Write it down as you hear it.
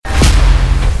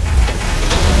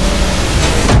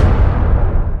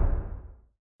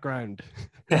background.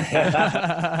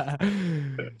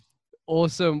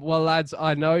 Awesome. Well, lads,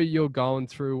 I know you're going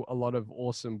through a lot of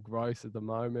awesome growth at the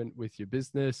moment with your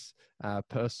business,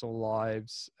 personal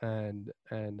lives, and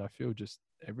I feel just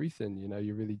everything, you know,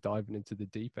 you're really diving into the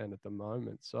deep end at the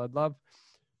moment. So I'd love,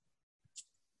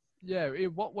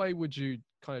 in what way would you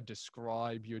kind of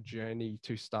describe your journey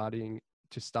to starting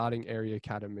Area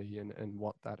Academy and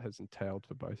what that has entailed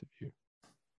for both of you?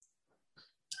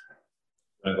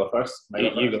 Want to go first?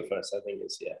 You go first. I think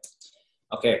it's, yeah.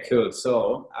 Okay, cool.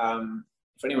 So,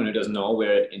 for anyone who doesn't know,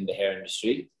 we're in the hair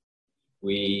industry.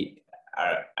 We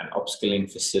are an upskilling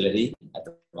facility at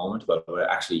the moment. Well, we're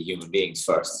actually human beings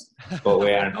first, but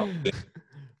we're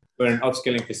an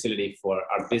upskilling facility for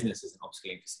our business is an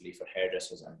upskilling facility for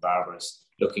hairdressers and barbers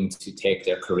looking to take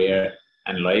their career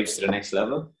and lives to the next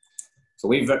level. So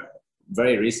we've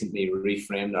very recently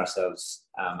reframed ourselves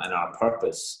and our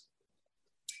purpose.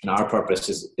 And our purpose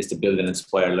is to build and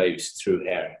inspire lives through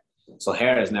hair. So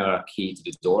hair is now our key to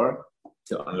the door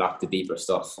to unlock the deeper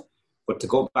stuff. But to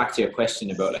go back to your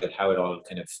question about like how it all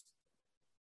kind of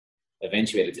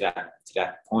eventuated to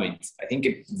that point, I think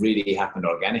it really happened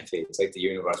organically. It's like the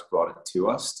universe brought it to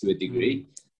us to a degree.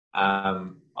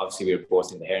 Obviously, we were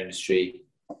both in the hair industry.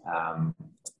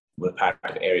 We're part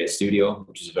of Area Studio,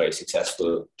 which is a very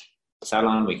successful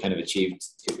salon. We kind of achieved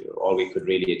all we could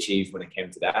really achieve when it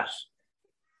came to that.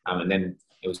 And then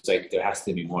it was like, there has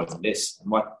to be more than this.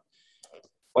 And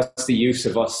what's the use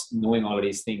of us knowing all of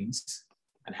these things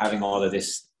and having all of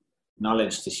this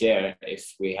knowledge to share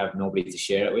if we have nobody to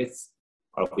share it with,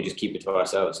 or if we just keep it to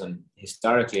ourselves? And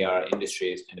historically, our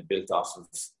industry is kind of built off of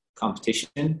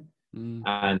competition.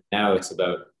 And now it's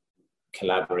about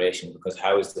collaboration, because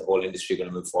how is the whole industry going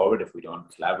to move forward if we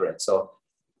don't collaborate? So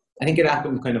I think it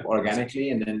happened kind of organically,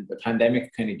 and then the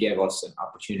pandemic kind of gave us an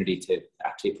opportunity to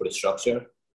actually put a structure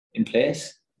in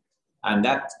place. And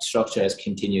that structure has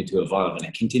continued to evolve, and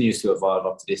it continues to evolve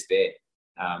up to this day.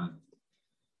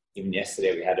 Even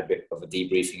yesterday, we had a bit of a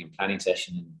debriefing and planning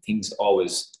session, and things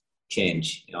always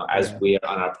change. You know, as we are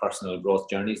on our personal growth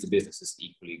journeys, the business is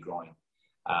equally growing.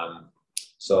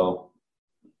 So,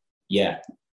 yeah,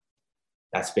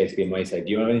 that's basically my side.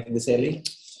 Do you have anything to say, Lee?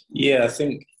 Yeah, I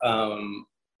think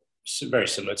very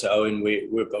similar to Owen.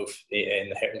 We're both in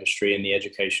the hair industry and the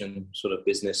education sort of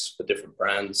business for different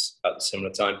brands at the similar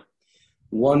time.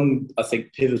 One, I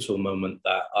think, pivotal moment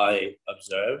that I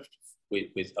observed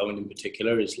with Owen in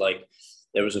particular is like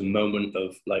there was a moment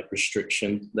of like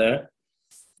restriction there.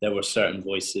 There were certain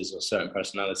voices or certain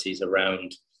personalities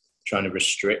around trying to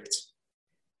restrict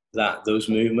those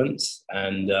movements.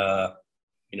 And,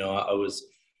 you know, I was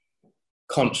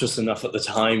conscious enough at the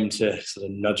time to sort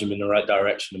of nudge him in the right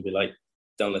direction and be like,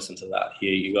 don't listen to that.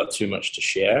 Here, you got too much to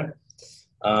share.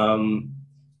 And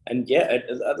yeah,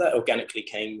 that organically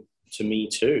came to me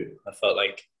too. I felt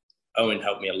like Owen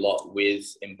helped me a lot with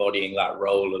embodying that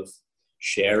role of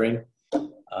sharing.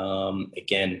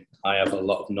 Again, I have a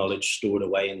lot of knowledge stored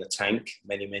away in the tank,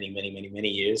 many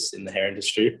years in the hair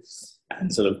industry,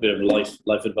 and sort of a bit of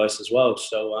life advice as well.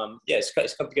 So yeah,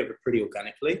 it's come together pretty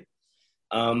organically.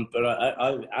 But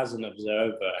I, as an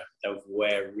observer of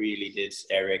where really did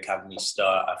Area Academy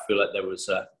start, I feel like there was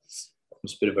a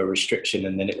bit of a restriction,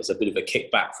 and then it was a bit of a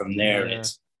kickback from there. Yeah.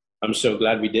 And I'm so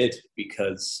glad we did,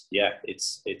 because yeah,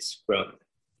 it's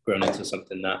grown into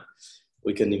something that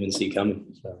we couldn't even see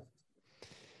coming. So.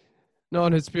 No,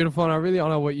 and it's beautiful, and I really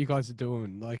honor what you guys are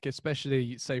doing. Like,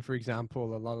 especially, say for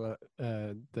example, a lot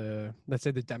of let's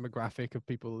say the demographic of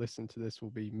people who listen to this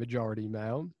will be majority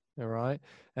male. All right.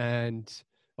 And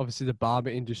obviously the barber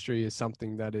industry is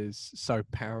something that is so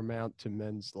paramount to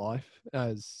men's life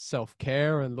as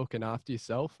self-care and looking after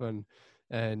yourself. And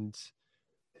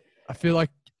I feel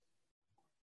like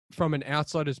from an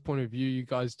outsider's point of view, you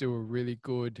guys do a really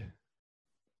good,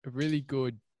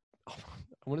 I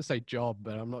want to say job,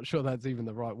 but I'm not sure that's even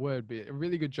the right word, but a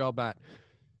really good job at,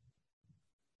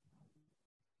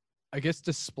 I guess,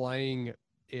 displaying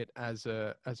it as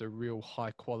a real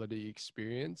high quality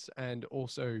experience, and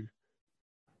also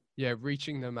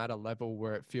reaching them at a level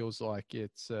where it feels like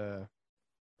it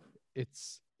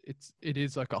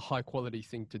is like a high quality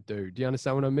thing to do. Do you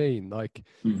understand what I mean? Like,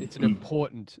 it's an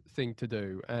important thing to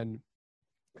do, and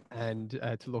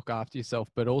to look after yourself,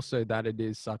 but also that it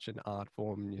is such an art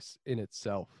form in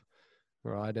itself,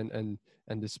 right? And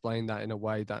displaying that in a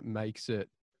way that makes it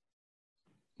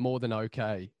more than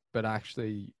okay, but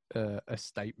actually a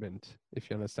statement, if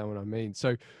you understand what I mean.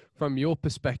 So from your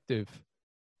perspective,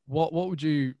 what would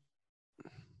you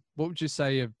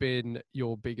say have been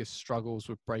your biggest struggles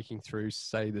with breaking through,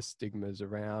 say, the stigmas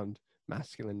around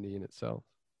masculinity in itself?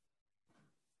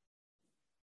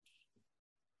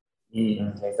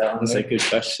 That's a good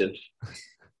question.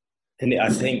 And I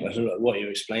think what you're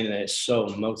explaining there is so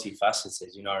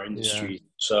multifaceted. You know, our industry is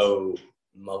so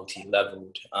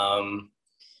multi-leveled.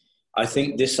 I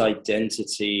think this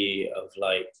identity of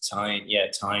like tying your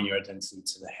identity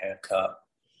to the haircut,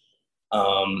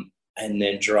 and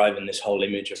then driving this whole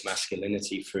image of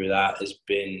masculinity through that has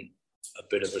been a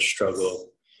bit of a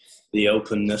struggle. The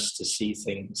openness to see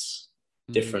things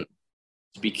different,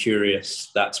 to be curious,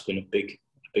 that's been a big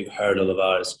hurdle of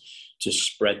ours, to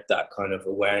spread that kind of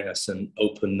awareness and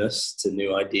openness to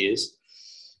new ideas.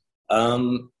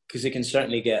 Because it can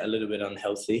certainly get a little bit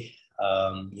unhealthy,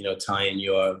 you know, tying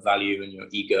your value and your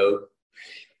ego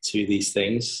to these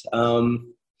things.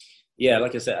 Yeah,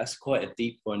 like I said, that's quite a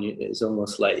deep one. It's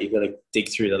almost like you've got to dig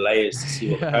through the layers to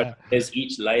see what there's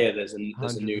each layer. There's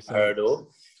a new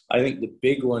hurdle. I think the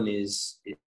big one is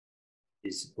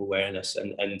awareness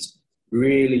and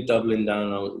really doubling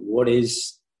down on what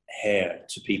is hair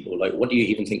to people. Like, what do you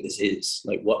even think this is?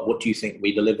 Like, what do you think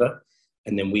we deliver?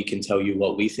 And then we can tell you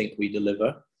what we think we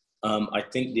deliver. I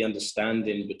think the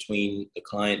understanding between the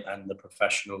client and the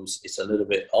professionals is a little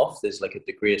bit off. There's like a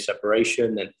degree of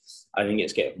separation, and I think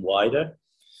it's getting wider.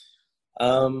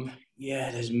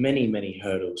 There's many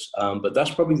hurdles, but that's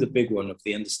probably the big one, of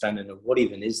the understanding of what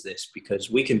even is this,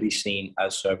 because we can be seen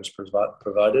as service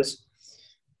providers,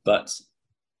 but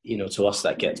you know, to us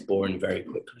that gets boring very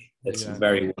quickly. It's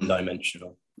very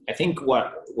one-dimensional. I think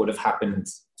what would have happened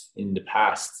in the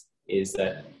past is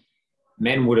that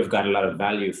men would have got a lot of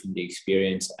value from the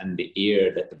experience and the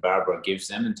ear that the barber gives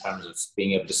them, in terms of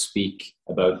being able to speak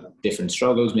about different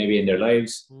struggles maybe in their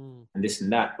lives and this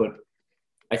and that. But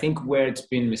I think where it's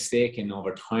been mistaken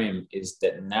over time is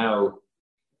that now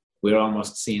we're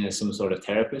almost seen as some sort of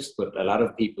therapist, but a lot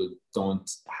of people don't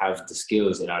have the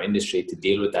skills in our industry to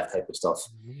deal with that type of stuff.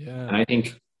 And I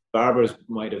think barbers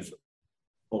might have,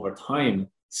 over time,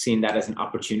 seen that as an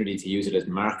opportunity to use it as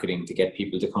marketing to get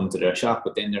people to come to their shop,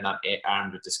 but then they're not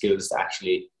armed with the skills to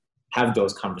actually have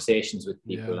those conversations with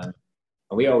people. And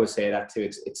we always say that too.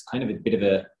 It's kind of a bit of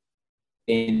a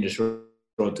dangerous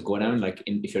road to go down. Like,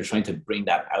 if you're trying to bring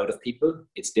that out of people,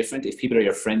 it's different. If people are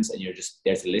your friends and you're just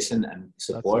there to listen and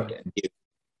support and give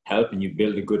help, and you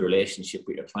build a good relationship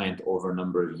with your client over a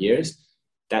number of years,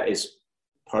 that is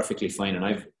perfectly fine. And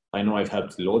I know I've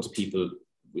helped loads of people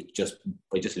with just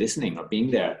listening or being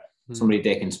there, somebody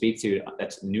they can speak to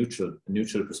that's a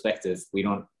neutral perspective. We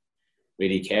don't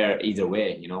really care either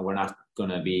way. You know, we're not going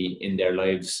to be in their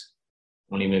lives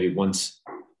only maybe once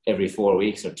every 4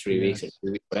 weeks or 3 weeks or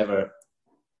 2 weeks, whatever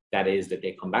that is that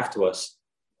they come back to us.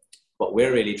 But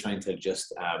we're really trying to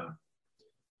just,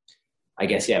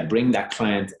 bring that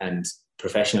client and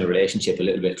professional relationship a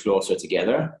little bit closer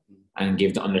together and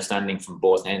give the understanding from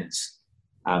both ends.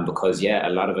 Because a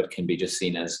lot of it can be just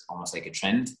seen as almost like a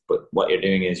trend, but what you're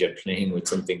doing is you're playing with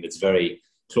something that's very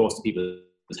close to people's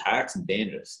hearts and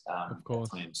dangerous of course.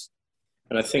 at times.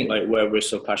 And I think like where we're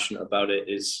so passionate about it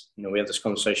is, you know, we have this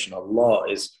conversation a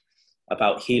lot, is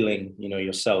about healing, you know,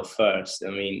 yourself first. I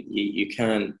mean, you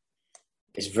can,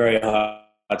 it's very hard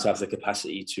to have the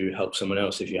capacity to help someone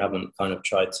else if you haven't kind of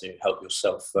tried to help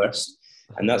yourself first.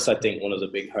 And that's, I think, one of the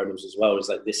big hurdles as well, is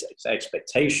like this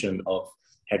expectation of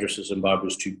hairdressers and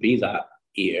barbers to be that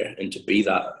ear and to be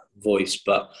that voice.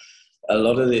 But a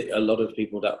lot of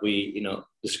people that we, you know,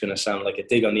 this is going to sound like a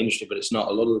dig on the industry, but it's not.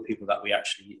 A lot of the people that we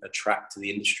actually attract to the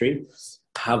industry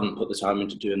haven't put the time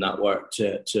into doing that work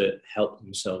to help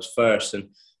themselves first. And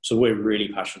so we're really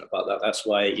passionate about that. That's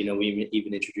why, you know, we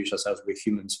even introduce ourselves with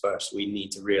humans first. We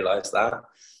need to realize that.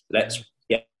 Let's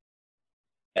get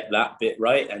that bit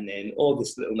right, and then all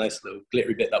this nice little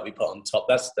glittery bit that we put on top,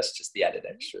 that's just the added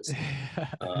extras.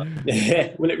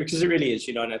 Because it really is,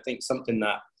 you know. And I think something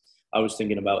that I was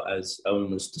thinking about as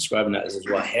Owen was describing that is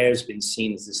well, hair has been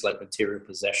seen as this like material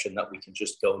possession that we can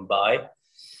just go and buy,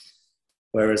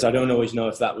 whereas I don't always know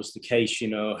if that was the case. You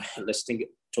know, let's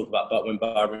talk about when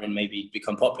barbering maybe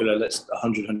become popular.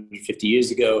 150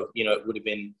 years ago, you know, it would have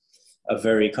been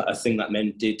a thing that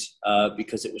men did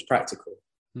because it was practical.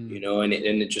 You know, and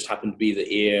it just happened to be the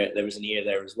ear. There was an ear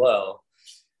there as well.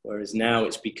 Whereas now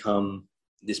it's become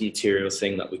this material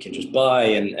thing that we can just buy,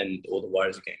 and all the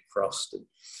wires are getting crossed. And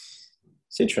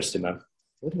it's interesting, man.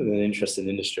 What an interesting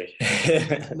industry.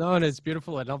 No, and it's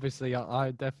beautiful. And obviously,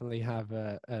 I definitely have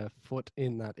a foot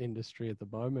in that industry at the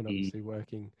moment. Obviously,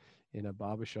 working in a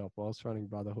barbershop whilst running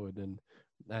Brotherhood, and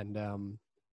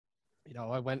you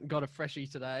know, I went and got a freshie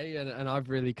today, and I've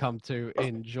really come to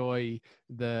enjoy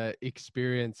the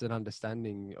experience and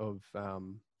understanding of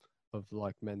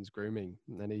like men's grooming,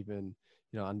 and even,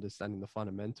 you know, understanding the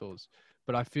fundamentals.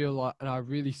 But I feel like, and I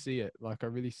really see it, like I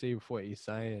really see with what you're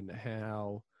saying,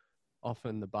 how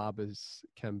often the barbers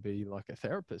can be like a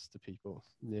therapist to people.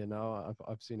 You know,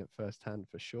 I've seen it firsthand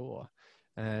for sure.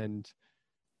 And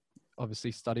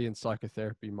obviously studying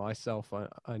psychotherapy myself,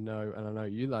 I know, and I know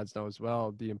you lads know as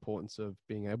well, the importance of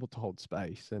being able to hold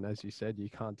space. And as you said, you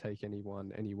can't take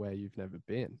anyone anywhere you've never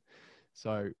been.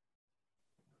 So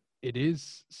it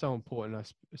is so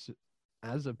important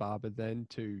as a barber then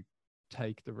to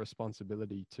take the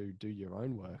responsibility to do your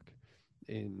own work,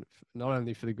 in not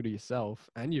only for the good of yourself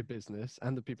and your business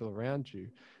and the people around you,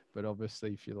 but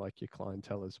obviously if you like your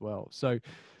clientele as well. So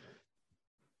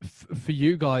for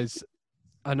you guys,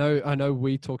 I know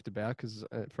we talked about, because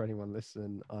for anyone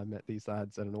listening, I met these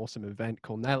lads at an awesome event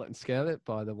called Nail It and Scale It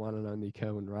by the one and only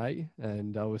Kerwin Ray.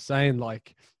 And I was saying,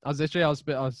 like, I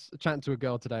was chatting to a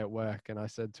girl today at work, and I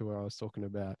said to her, I was talking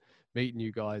about meeting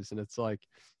you guys, and it's like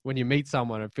when you meet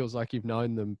someone, it feels like you've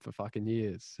known them for fucking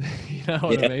years. You know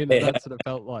what I mean? And that's what it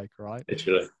felt like, right?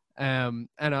 Literally. And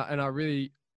I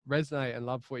really resonate and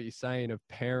love what you're saying of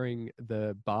pairing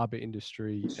the barber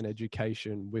industry and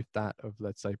education with that of,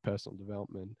 let's say, personal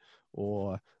development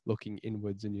or looking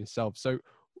inwards in yourself. So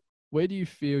where do you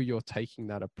feel you're taking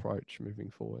that approach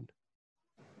moving forward?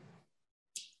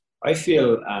 I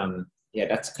feel,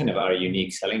 that's kind of our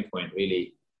unique selling point,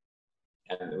 really.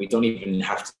 And we don't even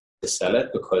have to sell it,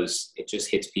 because it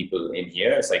just hits people in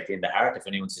here. It's like in the heart. If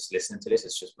anyone's just listening to this,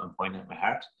 it's just one point at my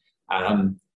heart.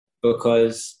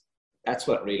 Because that's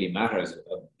what really matters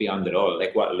beyond it all.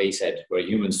 Like what Lee said, we're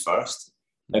humans first.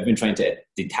 I've been trying to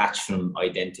detach from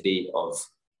identity of,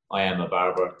 I am a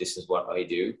barber, this is what I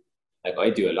do. Like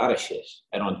I do a lot of shit.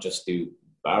 I don't just do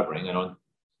barbering.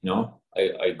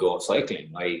 I go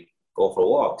cycling. I go for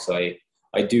walks.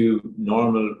 I do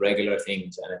normal, regular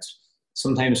things. And it's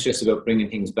sometimes just about bringing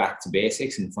things back to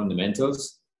basics and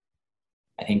fundamentals.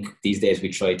 I think these days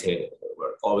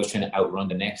we're always trying to outrun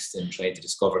the next and try to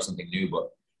discover something new. But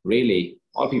really,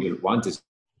 all people want is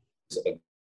a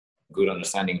good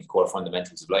understanding of core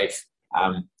fundamentals of life.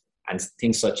 And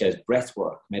things such as breath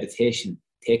work, meditation,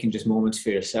 taking just moments for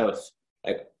yourself.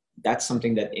 Like that's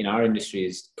something that in our industry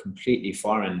is completely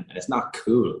foreign, and it's not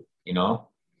cool, you know?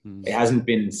 It hasn't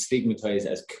been stigmatized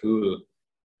as cool.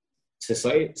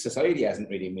 Society hasn't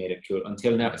really made it cool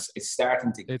until now. It's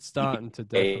starting to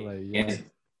definitely, yeah.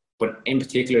 But in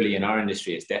particularly in our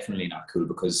industry, it's definitely not cool,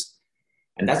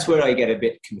 and that's where I get a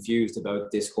bit confused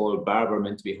about this whole barber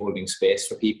meant to be holding space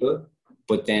for people,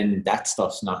 but then that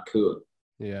stuff's not cool.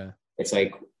 Yeah. It's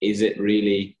like, is it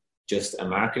really just a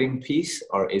marketing piece,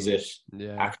 or is it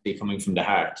actually coming from the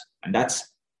heart? And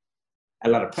that's a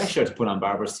lot of pressure to put on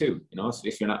barbers too, you know? So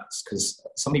if you're not, because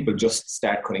some people just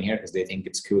start cutting hair because they think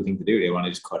it's a cool thing to do. They want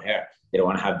to just cut hair. They don't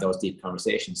want to have those deep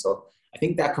conversations. So I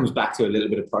think that comes back to a little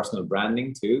bit of personal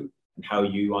branding too, and how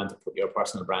you want to put your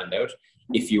personal brand out.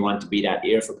 If you want to be that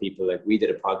ear for people, like we did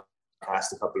a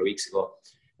podcast a couple of weeks ago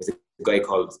with a guy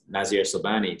called Nazir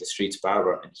Sobani, the Streets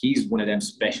Barber, and he's one of them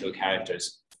special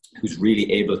characters who's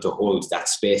really able to hold that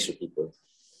space for people,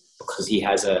 because he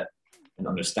has an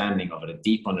understanding of it, a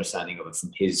deep understanding of it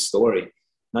from his story.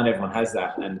 Not everyone has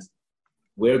that, and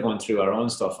we're going through our own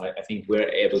stuff. I think we're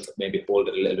able to maybe hold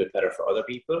it a little bit better for other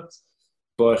people.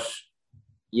 But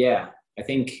yeah, I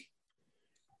think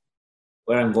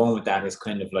where I'm going with that is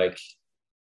kind of like,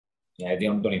 I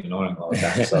don't even know where I'm going with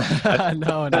that. So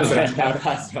no,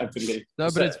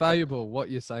 but it's valuable what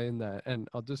you're saying there. And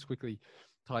I'll just quickly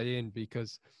tie in,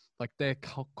 because like their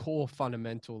core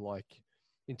fundamental like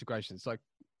integrations, like,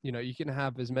 you know, you can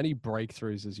have as many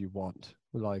breakthroughs as you want,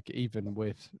 like even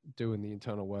with doing the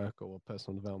internal work or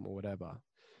personal development or whatever.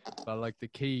 But like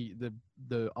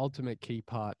the ultimate key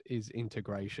part is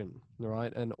integration,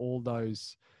 right? And all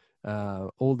those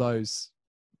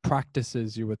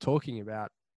practices you were talking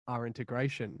about are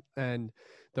integration, and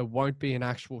there won't be an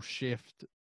actual shift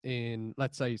in,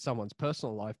 let's say, someone's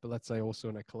personal life, but let's say also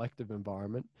in a collective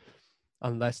environment,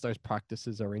 unless those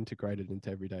practices are integrated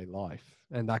into everyday life.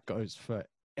 And that goes for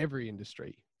every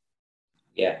industry.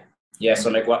 Yeah. So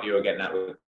like what you were getting at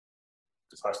with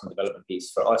the personal development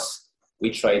piece, for us, we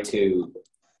try to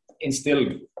instill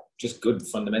just good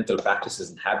fundamental practices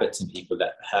and habits in people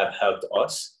that have helped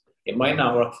us. It might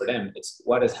not work for them. It's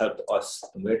what has helped us,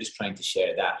 and we're just trying to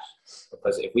share that.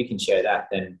 Because if we can share that,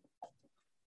 then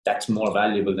that's more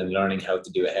valuable than learning how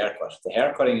to do a haircut. The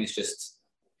haircutting is just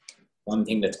one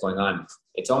thing that's going on.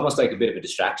 It's almost like a bit of a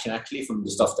distraction, actually, from the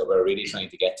stuff that we're really trying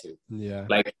to get to. Yeah.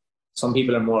 Like some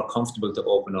people are more comfortable to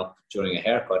open up during a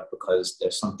haircut because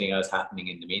there's something else happening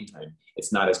in the meantime.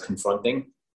 It's not as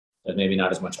confronting. There's maybe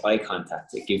not as much eye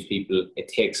contact. It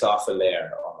takes off a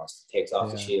layer almost. It takes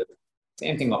off a shield.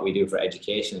 Same thing what we do for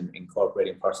education,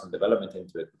 incorporating personal development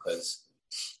into it, because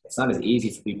it's not as easy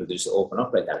for people to just open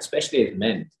up like that, especially as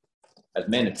men. As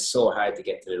men, it's so hard to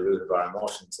get to the root of our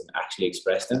emotions and actually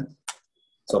express them.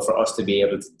 So for us to be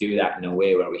able to do that in a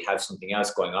way where we have something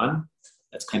else going on,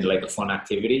 that's kind of like a fun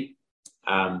activity.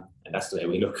 And that's the way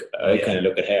we look. I kind of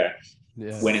look at hair.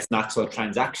 Yeah. When it's not so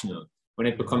transactional. When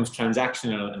it becomes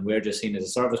transactional and we're just seen as a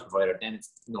service provider, then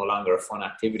it's no longer a fun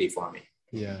activity for me.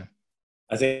 Yeah.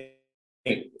 I think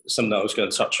something that I was going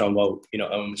to touch on while,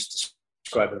 Owen was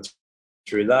describing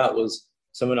through that was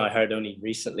something I heard only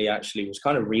recently, actually, was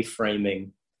kind of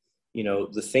reframing,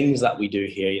 the things that we do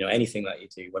here, anything that you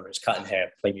do, whether it's cutting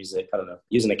hair, play music, I don't know,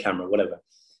 using a camera, whatever.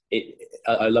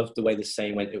 I loved the way the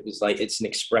saying went. It was like, it's an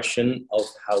expression of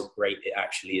how great it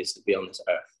actually is to be on this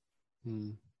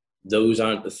earth. Those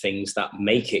aren't the things that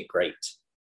make it great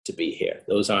to be here.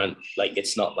 Those aren't like,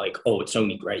 it's not like, oh, it's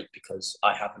only great because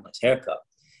I have a nice haircut.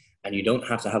 And you don't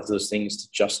have to have those things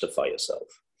to justify yourself.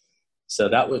 So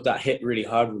that hit really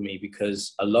hard with me,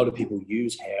 because a lot of people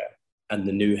use hair and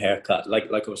the new haircut. Like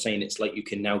I was saying, it's like you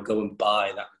can now go and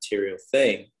buy that material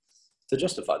thing to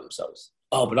justify themselves.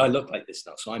 Oh, but I look like this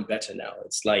now, so I'm better now.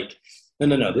 It's like,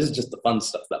 no, this is just the fun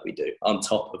stuff that we do on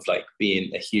top of like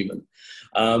being a human.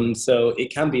 So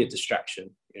it can be a distraction,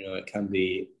 it can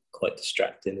be quite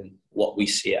distracting in what we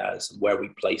see it as and where we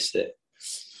place it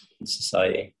in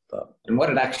society. And what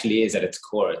it actually is at its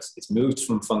core, it's moved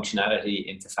from functionality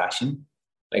into fashion.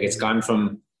 Like it's gone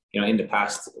from, in the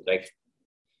past, like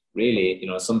really,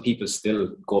 some people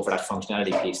still go for that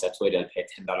functionality piece. That's why they'll pay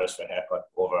 $10 for a haircut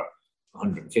over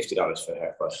 $150 for a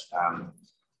haircut.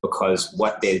 Because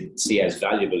what they see as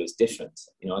valuable is different.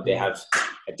 They have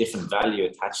a different value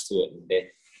attached to it.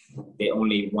 And they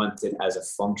only want it as a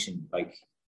function, like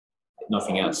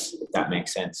nothing else, if that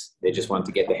makes sense. They just want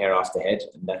to get the hair off the head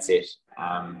and that's it.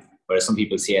 Whereas some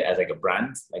people see it as like a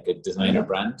brand, like a designer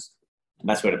brand. And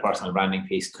that's where the personal branding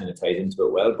piece kind of ties into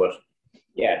it well. But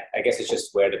yeah, I guess it's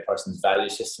just where the person's value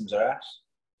systems are at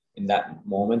in that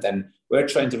moment. And we're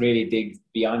trying to really dig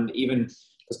beyond, even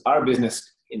because our business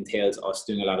entails us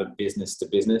doing a lot of business to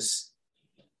business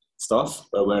stuff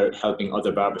where we're helping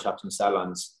other barbershops and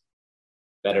salons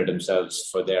better themselves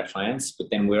for their clients. But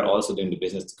then we're also doing the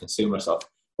business to consumer stuff.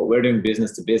 But we're doing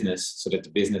business to business so that the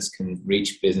business can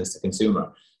reach business to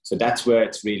consumer. So that's where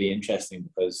it's really interesting,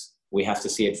 because we have to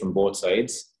see it from both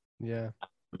sides. Yeah.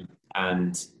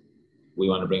 And we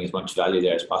want to bring as much value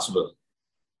there as possible.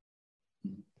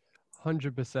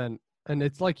 100%. And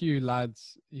it's like you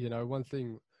lads, one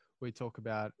thing we talk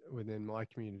about within my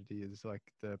community is like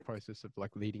the process of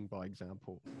like leading by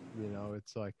example.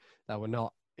 It's like that we're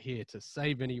not here to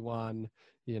save anyone,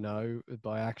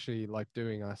 by actually like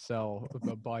doing ourselves,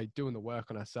 but by doing the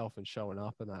work on ourselves and showing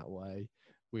up in that way,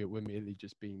 we're merely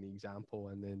just being the example,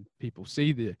 and then people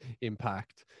see the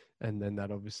impact, and then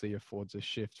that obviously affords a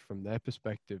shift from their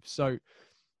perspective. So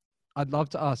I'd love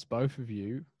to ask both of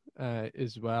you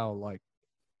as well, like,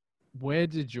 where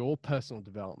did your personal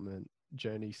development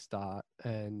journey start,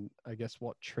 and I guess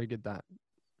what triggered that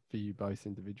for you both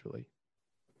individually?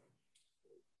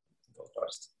 Go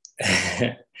first.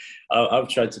 I've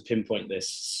tried to pinpoint this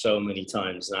so many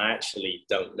times, and I actually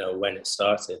don't know when it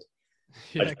started.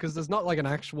 Yeah, because there's not like an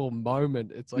actual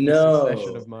moment. It's like a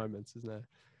succession of moments, isn't there?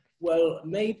 Well,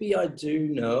 maybe I do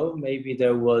know. Maybe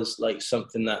there was like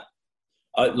something that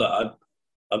I've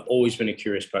always been a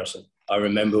curious person. I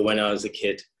remember when I was a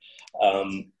kid,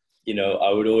 I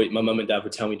would always, my mum and dad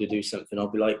would tell me to do something. I'll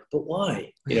be like, but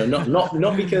why?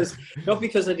 Not because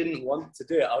I didn't want to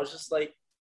do it. I was just like,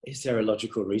 is there a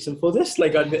logical reason for this?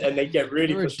 Like, and they get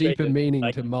really frustrated. There a deeper meaning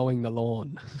like, to mowing the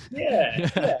lawn.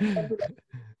 Yeah.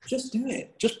 Just do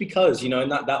it, just because,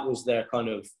 and that was their kind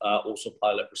of also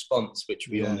pilot response, which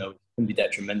we all know can be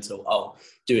detrimental. I'll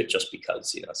do it just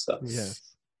because, so. Yeah.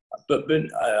 But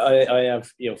I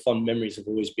have, fond memories of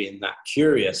always being that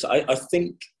curious. I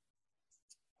think,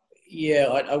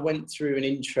 I went through an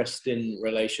interesting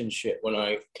relationship when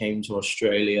I came to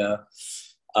Australia.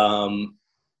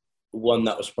 One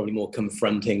that was probably more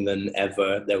confronting than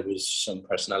ever. There was some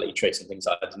personality traits and things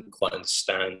I didn't quite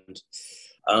understand.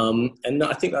 And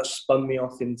I think that spun me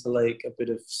off into like a bit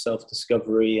of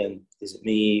self-discovery and is it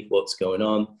me? What's going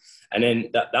on? And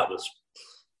then that was,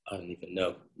 I don't even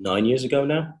know, 9 years ago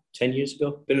now, 10 years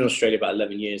ago. Been in Australia about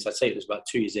 11 years. I'd say it was about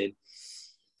 2 years in.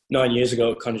 9 years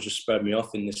ago, it kind of just spurred me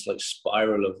off in this like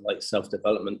spiral of like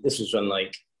self-development. This was when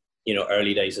like,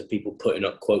 early days of people putting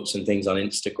up quotes and things on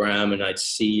Instagram, and I'd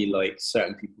see like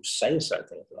certain people say a certain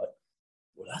thing. I'd be like,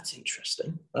 well, that's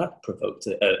interesting. That provoked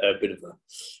a bit of a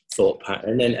thought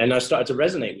pattern. And I started to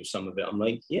resonate with some of it. I'm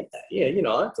like, yeah,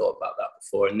 I thought about that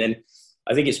before. And then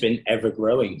I think it's been ever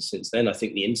growing since then. I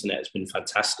think the internet has been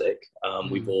fantastic.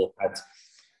 We've all had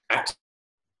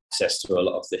access to a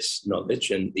lot of this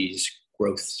knowledge and these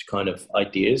growth kind of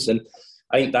ideas. And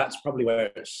I think that's probably where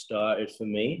it started for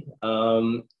me.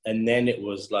 And then it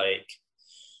was like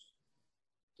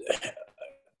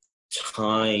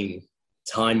time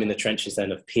in the trenches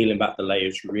then of peeling back the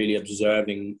layers, really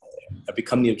observing. I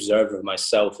become the observer of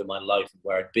myself in my life,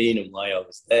 where I'd been and why I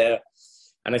was there.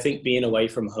 And I think being away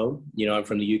from home, you know, I'm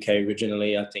from the UK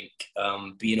originally. I think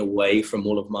being away from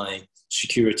all of my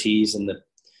securities and the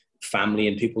family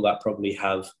and people that probably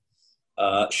have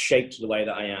shaped the way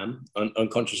that I am,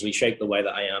 unconsciously shaped the way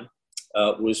that I am,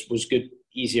 was good,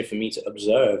 easier for me to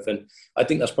observe. And I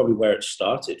think that's probably where it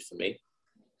started for me.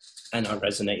 And I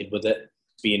resonated with it,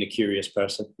 being a curious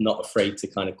person, not afraid to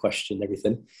kind of question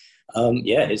everything.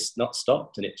 It's not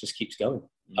stopped, and it just keeps going.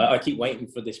 I keep waiting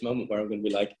for this moment where I'm going to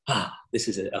be like, this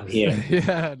is it, I'm here.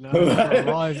 Yeah, no,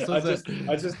 arrives, I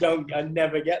just don't, I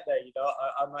never get there, you know.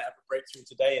 I might have a breakthrough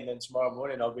today, and then tomorrow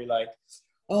morning I'll be like,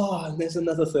 oh, and there's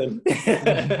another thing.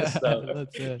 So,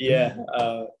 that's it. Yeah,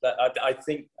 I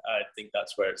think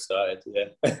that's where it started. Yeah.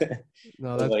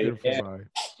 No, that's beautiful, yeah. bro.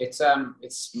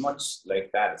 It's much like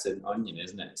that. It's an onion,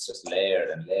 isn't it? It's just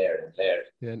layered and layered and layered.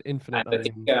 Yeah, an infinite And I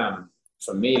think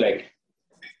for me, like,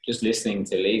 just listening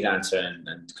to Lee's answer and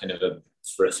kind of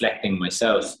reflecting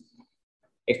myself,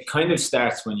 it kind of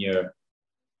starts when you're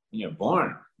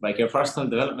born. Like, your personal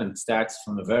development starts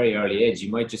from a very early age.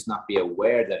 You might just not be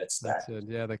aware that it starts. That's it.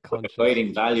 Yeah, the But conscious. the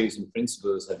guiding values and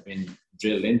principles have been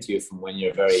drilled into you from when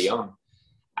you're very young.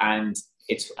 And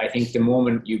I think the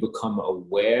moment you become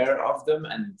aware of them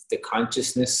and the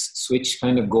consciousness switch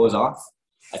kind of goes off,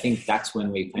 I think that's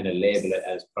when we kind of label it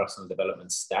as personal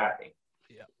development starting.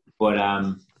 Yeah. But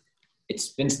it's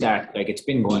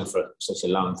been going for such a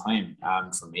long time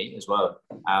for me as well.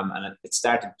 And it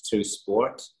started through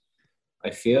sport, I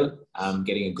feel,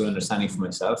 getting a good understanding for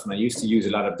myself. And I used to use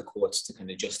a lot of the quotes to kind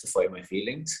of justify my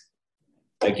feelings.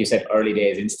 Like you said, early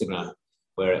days Instagram,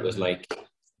 where it was like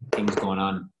things going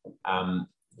on.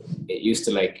 It used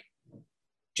to like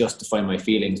justify my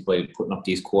feelings by putting up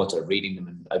these quotes or reading them,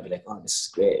 and I'd be like, oh, this is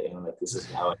great. You know, like, this is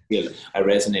how I feel. I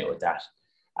resonate with that.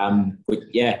 But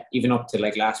yeah, even up to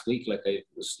like last week, like I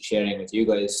was sharing with you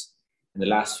guys in the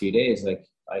last few days, like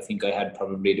I think I had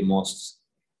probably the most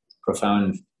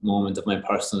profound moment of my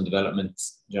personal development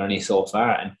journey so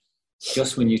far. And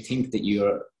just when you think that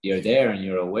you're there and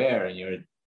you're aware and you're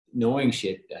knowing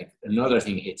shit, like another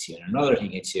thing hits you and another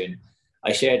thing hits you. And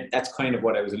I shared, that's kind of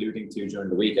what I was alluding to during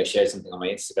the week. I shared something on my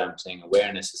Instagram saying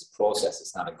awareness is a process,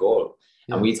 it's not a goal.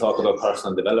 Yeah. And we talk about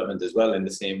personal development as well in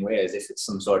the same way, as if it's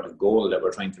some sort of goal that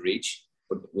we're trying to reach,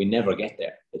 but we never get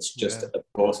there. It's just a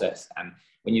process. And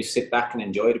when you sit back and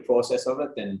enjoy the process of it,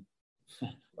 then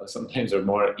well, sometimes they're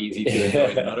more easy to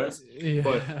enjoy than others. Yeah.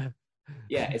 But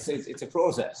yeah, it's a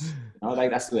process. You know,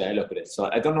 like that's the way I look at it. So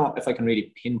I don't know if I can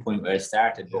really pinpoint where it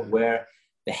started, but where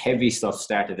the heavy stuff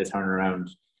started to turn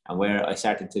around and where I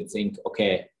started to think,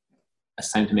 okay,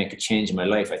 it's time to make a change in my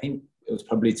life. I think it was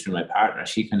probably through my partner.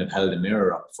 She kind of held a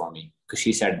mirror up for me because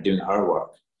she started doing her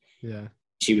work. Yeah.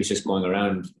 She was just going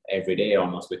around every day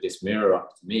almost with this mirror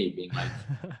up to me, being like,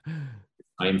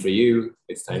 time for you.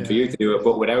 It's time for you to do it,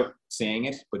 but without saying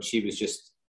it. But she was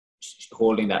just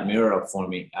holding that mirror up for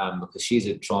me because she's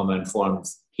a trauma-informed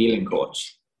healing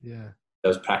coach. Yeah.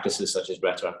 Those practices such as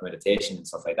breathwork, meditation and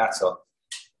stuff like that. So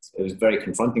it was very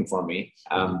confronting for me,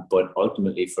 but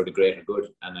ultimately for the greater good.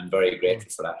 And I'm very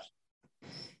grateful for that.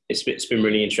 It's been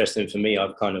really interesting for me.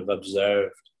 I've kind of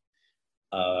observed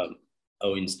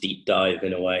Owen's deep dive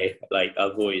in a way. Like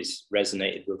I've always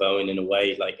resonated with Owen in a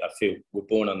way. Like I feel we're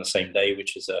born on the same day,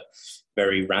 which is a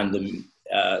very random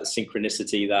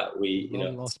synchronicity that we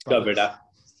discovered that.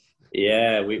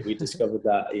 Yeah, we discovered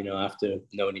that after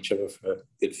knowing each other for a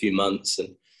good few months.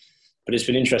 But it's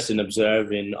been interesting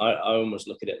observing. I almost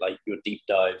look at it like your deep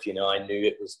dive. I knew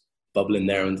it was bubbling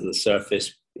there under the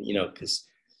surface. Because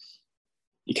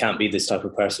you can't be this type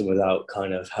of person without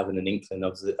kind of having an inkling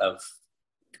of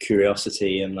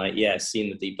curiosity and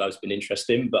seeing the deep dive's been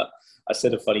interesting. But I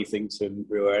said a funny thing to him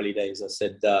real early days. I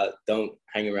said, don't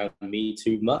hang around me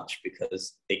too much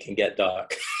because it can get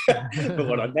dark. But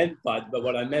what I meant by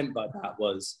that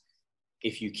was,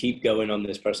 if you keep going on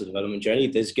this personal development journey,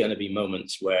 there's going to be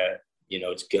moments where,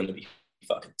 it's going to be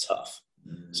fucking tough.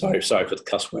 Sorry for the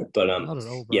cuss word, but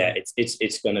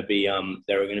it's going to be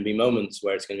there are going to be moments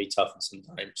where it's going to be tough, and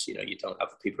sometimes you don't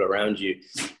have people around you,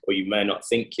 or you may not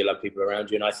think you'll have people around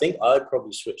you. And I think I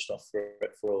probably switched off for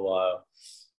it for a while.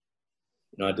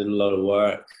 I did a lot of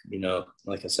work,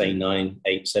 like I say, 9,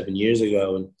 8, 7 years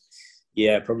ago,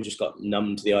 and probably just got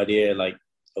numb to the idea. Like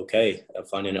okay, I'm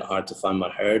finding it hard to find my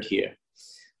herd here.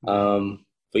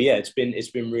 But yeah, it's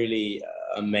been really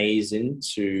amazing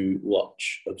to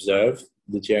watch, observe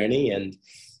the journey, and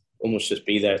almost just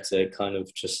be there to kind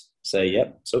of just say,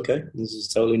 yep, it's okay. This is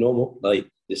totally normal. Like,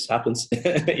 this happens,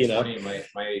 you know. Funny,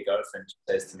 my girlfriend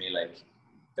says to me, like,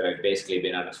 that I've basically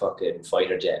been on a fucking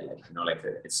fighter jet, like, you know, like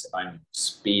I'm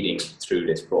speeding through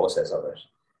this process of it.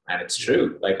 And it's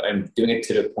true. Like, I'm doing it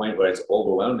to the point where it's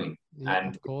overwhelming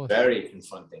and very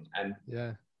confronting. And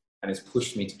it's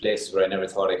pushed me to places where I never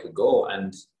thought I could go.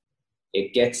 And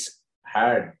it gets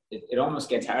hard. It almost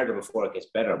gets harder before it gets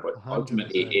better, but 100%.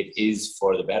 Ultimately it is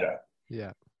for the better.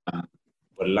 Yeah.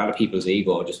 But a lot of people's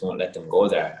ego just won't let them go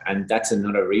there. And that's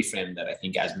another reframe that I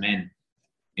think as men,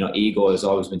 you know, ego has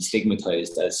always been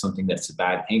stigmatized as something that's a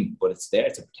bad thing, but it's there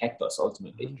to protect us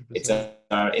ultimately. 100%. It's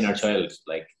our inner child,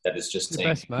 like, that is just saying,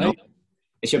 best mate. No,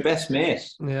 it's your best mate.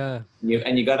 Yeah.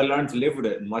 You got to learn to live with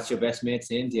it. And what's your best mate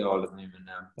saying to you all the time? And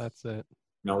that's it.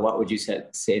 You know, what would you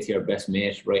say to your best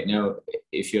mate right now?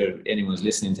 If anyone's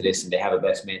listening to this and they have a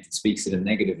best mate that speaks to them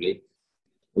negatively,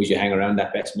 would you hang around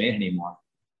that best mate anymore?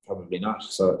 Probably not.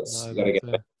 So you got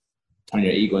to turn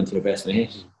your ego into your best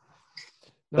mate.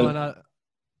 No, and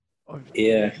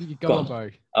yeah. Go on,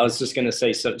 Barry. I was just going to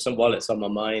say, some while it's on my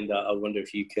mind, I wonder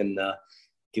if you can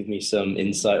give me some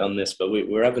insight on this. But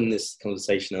we're having this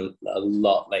conversation a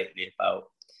lot lately about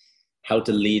how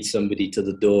to lead somebody to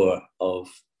the door of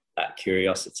that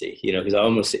curiosity, you know,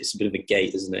 because it's a bit of a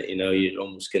gate, isn't it? You know, you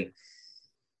almost can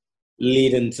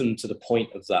lead them to the point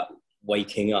of that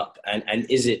waking up. And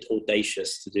is it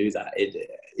audacious to do that?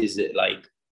 Is it like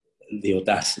the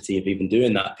audacity of even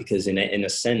doing that? Because in a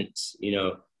sense, you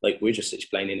know, like we're just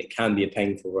explaining, it can be a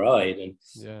painful ride. And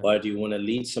why do you want to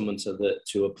lead someone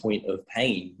to a point of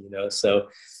pain? You know, so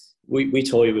we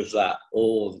toy with that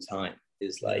all the time.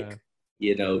 Is like,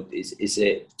 you know, is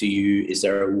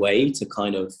there a way to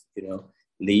kind of, you know,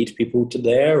 lead people to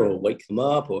there or wake them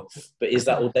up, but is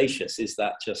that audacious? Is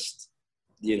that just,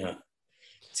 you know,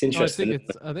 it's interesting.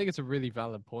 I think it's a really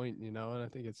valid point, you know, and I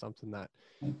think it's something that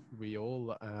we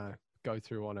all go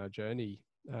through on our journey,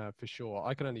 for sure.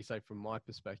 I can only say from my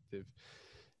perspective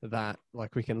that,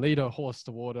 like, we can lead a horse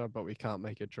to water, but we can't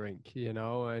make it drink, you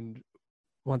know. And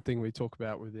one thing we talk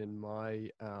about within my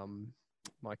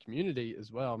my community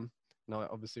as well, and I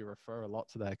obviously refer a lot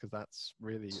to that because that's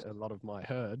really a lot of my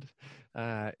herd,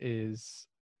 is,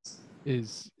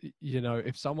 you know,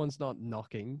 if someone's not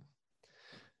knocking,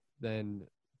 then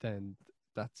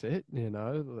that's it, you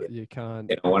know. You can't.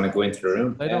 They don't want to go into the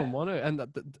room. They don't want to, and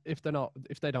if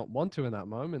they don't want to in that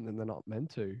moment, then they're not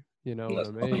meant to. You know what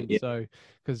I mean? Yeah. So,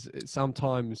 because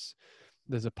sometimes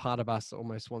there's a part of us that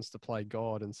almost wants to play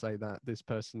God and say that this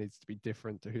person needs to be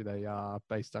different to who they are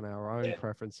based on our own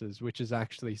preferences, which is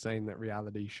actually saying that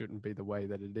reality shouldn't be the way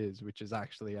that it is, which is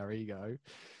actually our ego.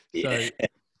 So,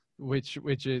 which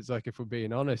is, like, if we're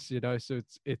being honest, you know, so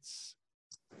it's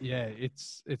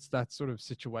that sort of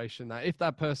situation that if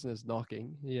that person is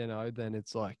knocking, you know, then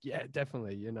it's like, yeah,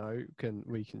 definitely, you know,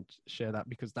 we can share that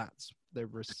because they're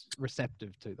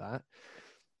receptive to that.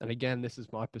 And again, this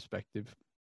is my perspective.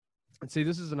 And see,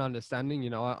 this is an understanding, you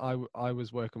know, I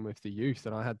was working with the youth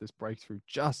and I had this breakthrough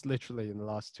just literally in the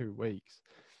last 2 weeks,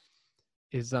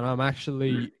 is that I'm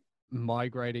actually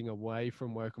migrating away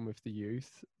from working with the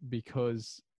youth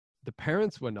because the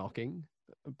parents were knocking,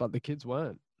 but the kids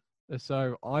weren't.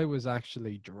 So I was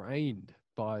actually drained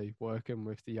by working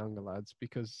with the younger lads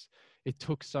because it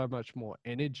took so much more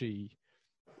energy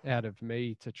out of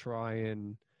me to try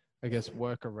and, I guess,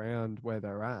 work around where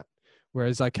they're at.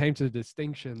 Whereas I came to the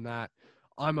distinction that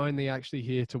I'm only actually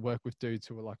here to work with dudes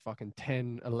who are like fucking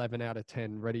 10, 11 out of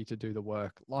 10, ready to do the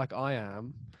work like I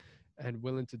am and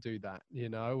willing to do that, you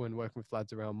know, and working with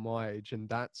lads around my age. And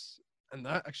that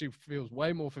actually feels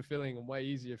way more fulfilling and way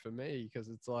easier for me because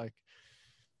it's like,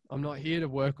 I'm not here to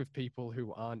work with people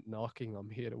who aren't knocking. I'm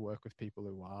here to work with people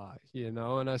who are, you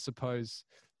know. And I suppose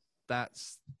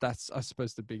that's I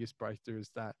suppose the biggest breakthrough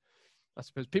is that I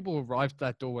suppose people arrive at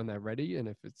that door when they're ready, and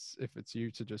if it's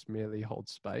you to just merely hold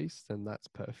space, then that's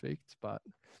perfect. But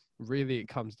really, it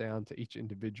comes down to each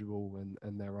individual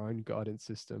and their own guidance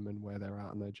system and where they're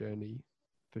at on their journey,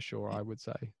 for sure. I would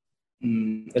say.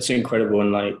 That's incredible,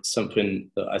 and like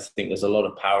something that I think there's a lot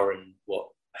of power in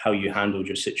how you handled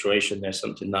your situation. There's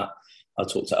something that I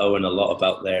talk to Owen a lot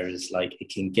about. There is like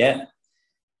it can get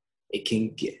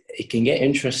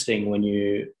interesting when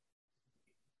you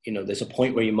know there's a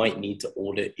point where you might need to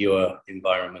audit your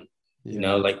environment. You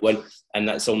know, like and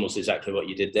that's almost exactly what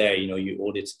you did there. You know, you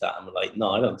audited that and were like,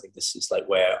 no, I don't think this is like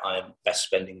where I'm best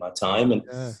spending my time. And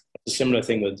it's a similar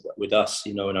thing with us.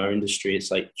 You know, in our industry,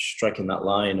 it's like striking that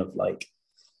line of like,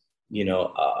 you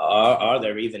know, are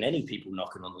there even any people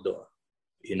knocking on the door?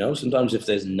 You know, sometimes if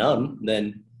there's none,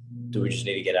 then do we just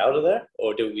need to get out of there,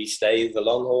 or do we stay the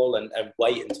long haul and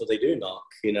wait until they do knock?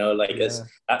 You know, like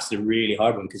that's the really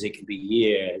hard one, because it can be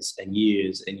years and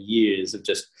years and years of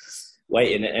just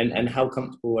waiting. And how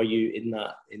comfortable are you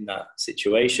in that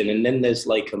situation? And then there's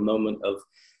like a moment of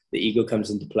the ego comes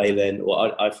into play. Then,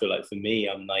 well, I feel like for me,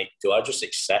 I'm like, do I just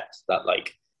accept that,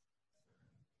 like,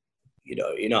 you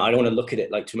know, I don't want to look at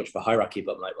it like too much of a hierarchy,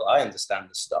 but I'm like, well, I understand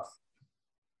this stuff.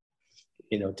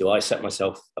 You know, do I set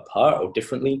myself apart or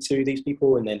differently to these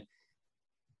people? And then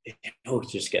it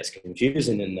just gets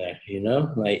confusing in there, you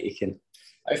know, like you can.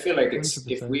 I feel like it's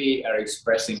 100%. If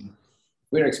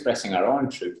we're expressing our own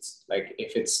truths, like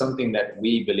if it's something that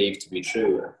we believe to be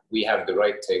true, we have the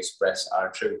right to express our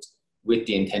truth with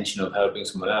the intention of helping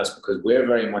someone else, because we're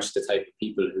very much the type of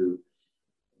people who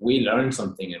we learn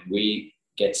something and we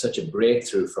get such a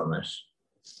breakthrough from it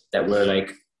that we're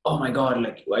like, oh my God,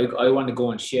 like I want to go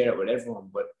and share it with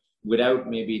everyone, but without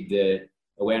maybe the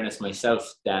awareness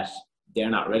myself that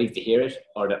they're not ready to hear it,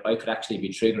 or that I could actually be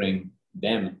triggering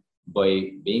them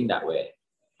by being that way.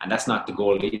 And that's not the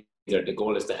goal either. The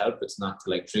goal is to help. It's not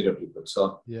to like trigger people.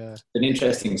 So it's an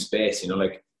interesting space, you know,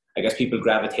 like I guess people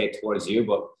gravitate towards you,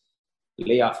 but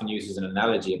Lee often uses an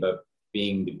analogy about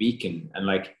being the beacon. And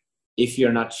like, if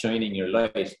you're not shining your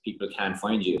light, people can't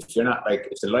find you. If you're not like,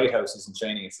 if the lighthouse isn't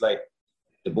shining its light,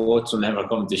 the boats will never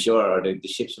come to shore, or the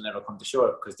ships will never come to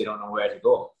shore, because they don't know where to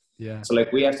go. Yeah. So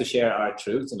like we have to share our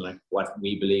truth and like what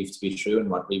we believe to be true and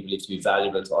what we believe to be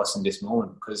valuable to us in this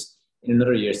moment, because in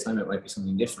another year's time it might be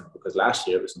something different, because last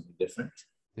year it was something different.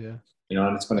 Yeah. You know,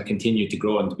 and it's going to continue to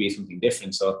grow and to be something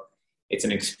different. So it's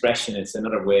an expression. It's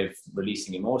another way of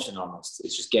releasing emotion almost.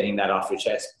 It's just getting that off your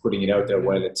chest, putting it out there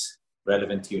while it's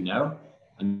relevant to you now.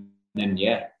 And then,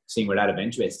 seeing where that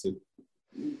eventuates to.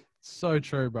 So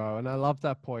true, bro. And I love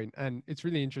that point. And it's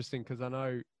really interesting because I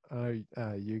know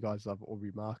you guys love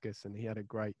Aubrey Marcus, and he had a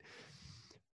great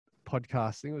podcast,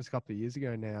 I think it was a couple of years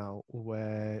ago now,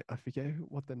 where I forget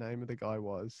what the name of the guy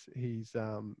was. He's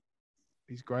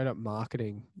great at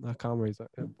marketing. I can't remember, he's a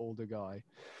bolder guy.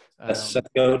 Seth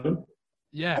Godin?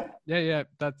 Yeah,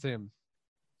 that's him.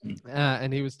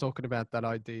 And he was talking about that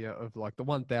idea of like the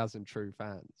 1,000 true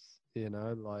fans. You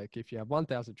know, like if you have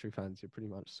 1,000 true fans, you're pretty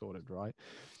much sorted, right?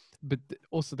 But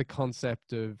also the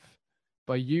concept of,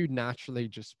 by you naturally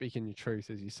just speaking your truth,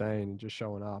 as you're saying, and just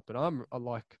showing up. And I'm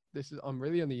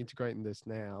really only integrating this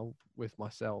now with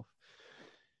myself,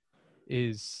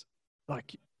 is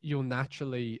like you'll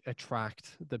naturally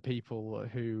attract the people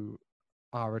who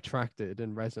are attracted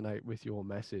and resonate with your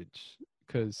message.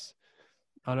 Because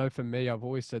I know for me, I've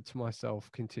always said to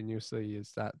myself continuously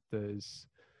is that there's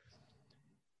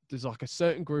like a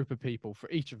certain group of people for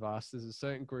each of us. There's a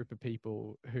certain group of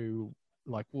people who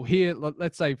like will hear,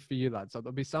 let's say for you lads, so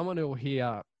there'll be someone who will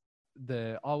hear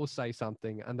I will say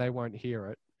something and they won't hear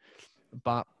it,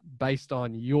 but based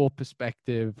on your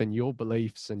perspective and your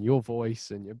beliefs and your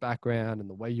voice and your background and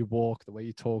the way you walk, the way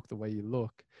you talk, the way you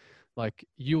look, like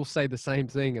you'll say the same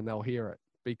thing and they'll hear it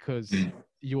because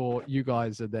you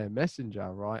guys are their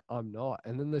messenger, right? I'm not.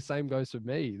 And then the same goes for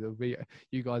me. There'll be,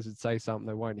 you guys would say something,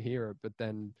 they won't hear it, but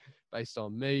then based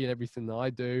on me and everything that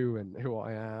I do and who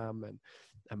I am and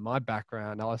my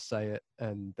background, I'll say it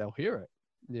and they'll hear it,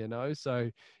 you know? So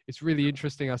it's really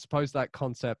interesting, I suppose, that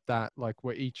concept that like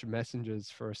we're each messengers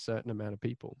for a certain amount of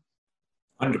people.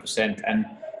 100%. And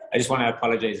I just want to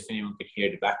apologize if anyone could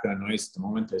hear the background noise at the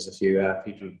moment. There's a few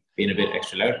people being a bit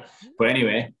extra loud. But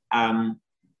anyway,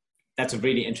 that's a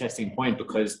really interesting point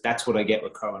because that's what I get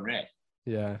with Kerwin Ray.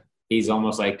 Yeah. He's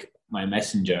almost like my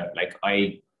messenger.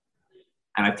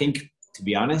 And I think, to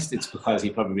be honest, it's because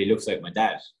he probably looks like my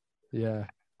dad. Yeah.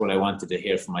 What I wanted to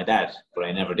hear from my dad, but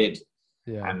I never did.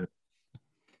 Yeah. And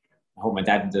I hope my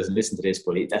dad doesn't listen to this,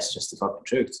 but that's just the fucking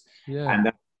truth. Yeah.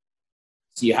 And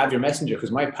so you have your messenger, because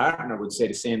my partner would say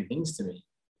the same things to me.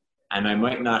 And I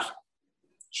might not,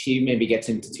 she maybe gets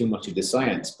into too much of the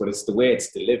science, but it's the way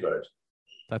it's delivered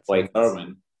by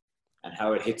Kerwin and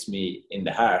how it hits me in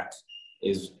the heart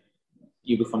is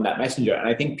you become that messenger. And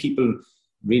I think people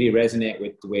really resonate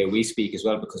with the way we speak as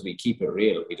well, because we keep it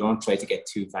real. We don't try to get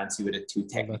too fancy with it, too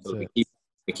technical. We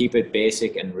keep it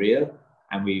basic and real,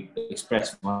 and we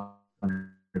express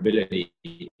vulnerability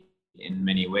in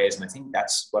many ways. And I think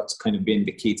that's what's kind of been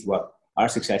the key to what our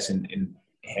success in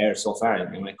hair so far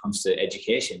when it comes to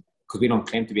education, because we don't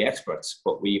claim to be experts,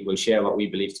 but we will share what we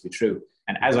believe to be true.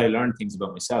 And as I learn things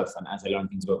about myself, and as I learn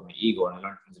things about my ego, and I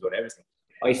learn things about everything,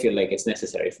 I feel like it's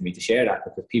necessary for me to share that,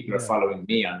 because people are following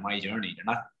me on my journey.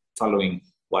 They're not following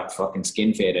what fucking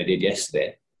skin fade I did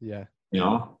yesterday, you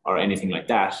know, or anything like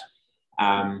that.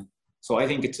 So I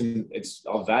think it's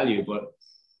of value, but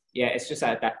yeah, it's just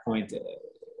at that point.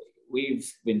 We've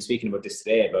been speaking about this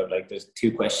today about like there's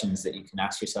 2 questions that you can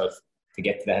ask yourself to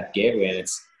get to that gateway, and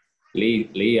it's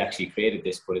Lee actually created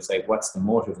this, but it's like, what's the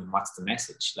motive and what's the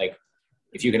message? Like,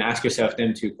 if you can ask yourself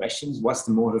them 2 questions, what's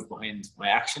the motive behind my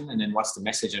action, and then what's the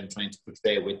message I'm trying to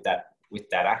portray with that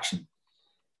action?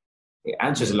 It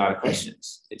answers a lot of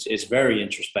questions. It's very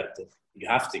introspective. You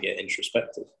have to get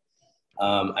introspective,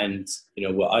 and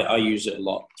I use it a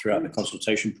lot throughout the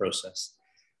consultation process.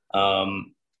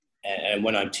 And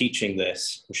when I'm teaching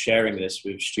this, or sharing this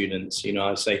with students,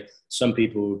 I say some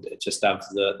people just have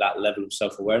that level of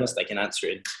self-awareness. They can answer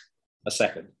it in a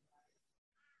second.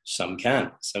 Some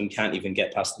can't. Some can't even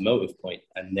get past the motive point.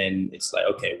 And then it's like,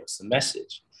 okay, what's the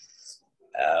message?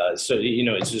 So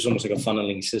it's just almost like a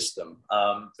funneling system.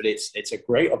 But it's a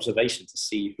great observation to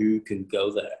see who can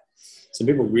go there. Some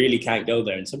people really can't go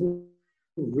there. And some people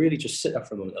really just sit there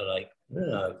for a moment and are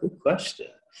like, good question.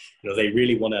 They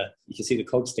really want to, you can see the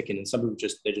cogs sticking, and some people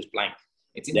they're just blank.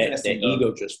 It's interesting. Their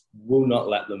ego just will not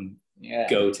let them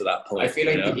go to that point. I feel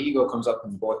like the ego comes up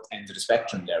on both ends of the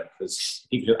spectrum there, because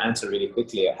people who answer really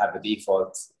quickly have a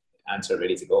default answer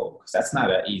ready to go, because that's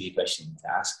not an easy question to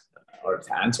ask or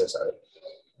to answer, sorry.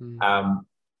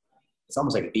 It's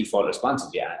almost like a default response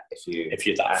if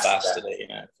you're that fast at it, if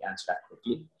you answer that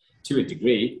quickly, to a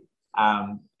degree.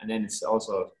 And then it's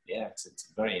also, it's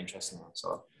a very interesting one.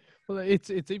 So, well, it's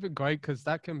even great because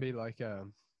that can be like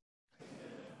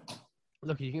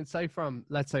look, you can say from,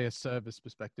 let's say, a service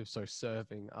perspective, so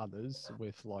serving others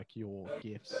with like your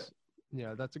gifts,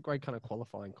 that's a great kind of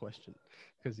qualifying question,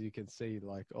 because you can see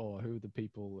like, who are the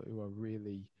people who are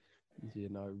really,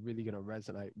 really going to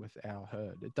resonate with our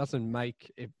herd. It doesn't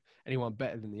make anyone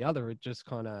better than the other. It just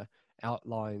kind of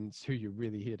outlines who you're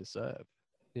really here to serve,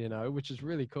 which is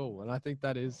really cool. And I think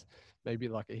that is maybe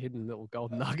like a hidden little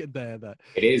gold nugget there. That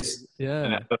it is. Yeah.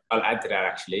 And I'll add to that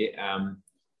actually.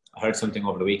 I heard something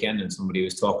over the weekend and somebody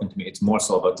was talking to me. It's more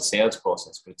so about the sales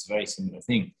process, but it's a very similar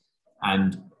thing.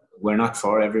 And we're not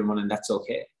for everyone, and that's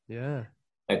okay. Yeah.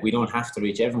 Like, we don't have to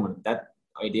reach everyone. That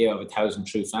idea of 1,000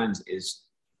 true fans is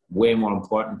way more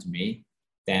important to me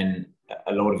than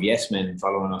a load of yes men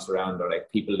following us around, or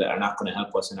like people that are not going to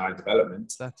help us in our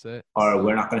development. That's it. Or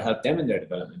we're not going to help them in their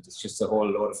development. It's just a whole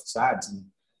load of facades. And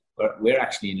we're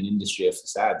actually in an industry of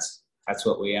facades. That's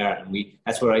what we are. And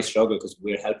that's where I struggle, because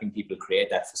we're helping people create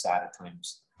that facade at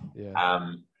times. Yeah.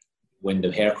 When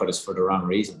the haircut is for the wrong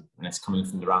reason and it's coming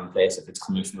from the wrong place, if it's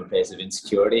coming from a place of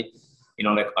insecurity,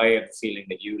 like I have the feeling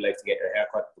that you like to get your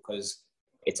haircut because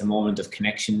it's a moment of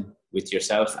connection with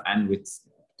yourself and with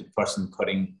the person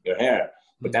cutting your hair.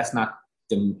 But that's not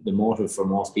the motive for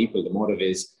most people. The motive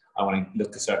is, I want to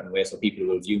look a certain way so people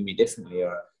will view me differently,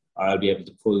 or I'll be able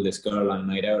to pull this girl on a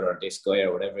night out, or this guy,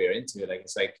 or whatever you're into. Like,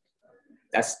 it's like,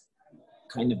 that's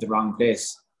kind of the wrong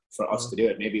place for us to do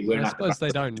it. Maybe we're not. I suppose they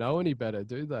don't know any better,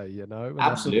 do they?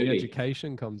 Absolutely. The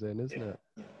education comes in, isn't it?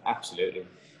 Absolutely.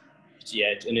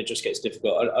 Yeah, and it just gets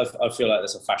difficult. I feel like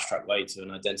there's a fast track way to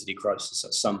an identity crisis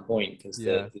at some point, because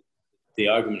the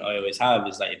argument I always have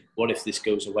is like, what if this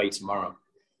goes away tomorrow?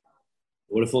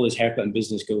 What if all this haircut and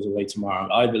business goes away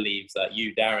tomorrow? I believe that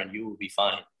you, Darren, you will be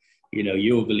fine.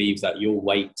 You'll believe that your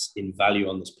weight in value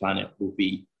on this planet will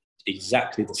be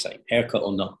exactly the same, haircut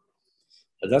or not.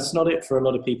 But that's not it for a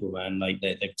lot of people, man. Like,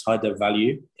 they've tied their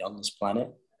value on this planet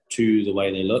to the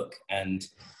way they look. And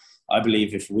I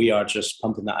believe if we are just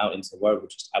pumping that out into the world,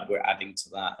 we're adding to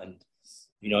that. And,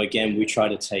 again, we try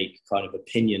to take kind of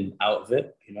opinion out of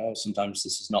it. Sometimes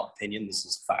this is not opinion, this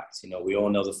is facts. We all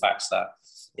know the facts that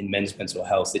in men's mental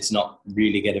health, it's not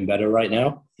really getting better right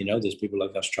now. There's people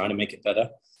like us trying to make it better.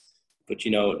 But,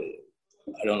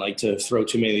 I don't like to throw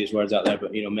too many of these words out there,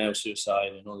 but, male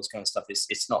suicide and all this kind of stuff,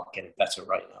 it's not getting better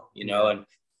right now,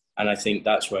 and I think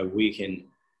that's where we've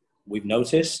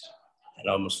noticed, and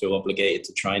I almost feel obligated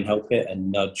to try and help it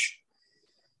and nudge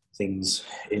things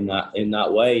in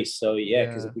that way. So,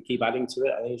 because if we keep adding to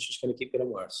it, I think it's just going to keep getting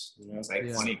worse. It's like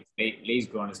funny, Lee's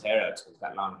growing his hair out, so he's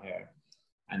got long hair.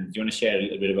 And do you want to share a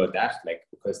little bit about that? Like,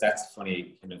 because that's a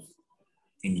funny kind of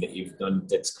thing that you've done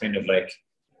that's kind of like,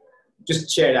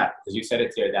 just share that, because you said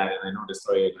it to your dad, and I know the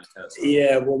story you're going to tell us.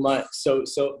 Yeah, well,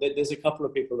 so there's a couple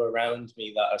of people around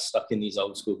me that are stuck in these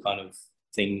old school kind of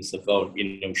things of,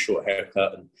 short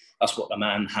haircut, and that's what a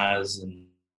man has, and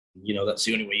that's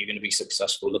the only way you're going to be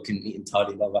successful, looking neat and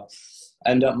tidy, blah blah.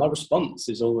 And my response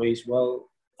is always,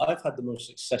 well, I've had the most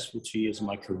successful 2 years of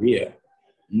my career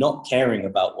not caring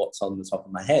about what's on the top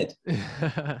of my head.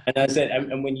 And I said,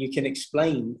 and when you can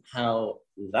explain how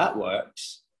that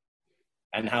works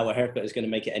and how a haircut is going to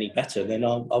make it any better, then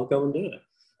I'll go and do it.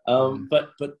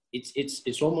 But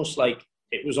it's almost like,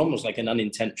 it was almost like an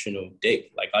unintentional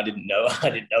dig. Like I didn't know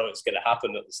it was going to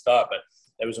happen at the start, but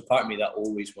there was a part of me that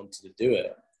always wanted to do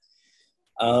it.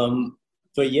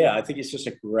 But yeah, I think it's just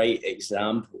a great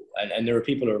example. And there are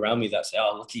people around me that say,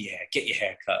 "Oh, look, yeah, get your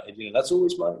hair cut." And, that's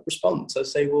always my response. I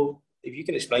say, "Well, if you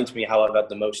can explain to me how I've had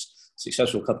the most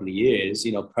successful couple of years,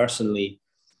 personally,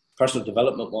 personal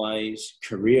development wise,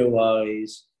 career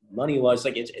wise, money wise,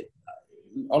 like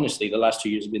honestly, the last 2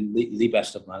 years have been the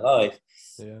best of my life."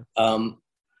 Yeah.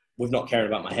 With not caring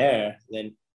about my hair,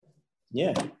 then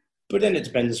yeah. But then it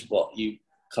depends what you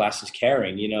class as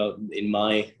caring. In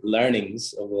my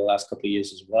learnings over the last couple of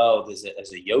years as well, there's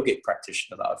a yogic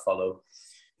practitioner that I follow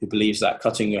who believes that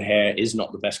cutting your hair is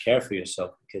not the best care for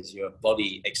yourself, because your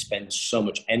body expends so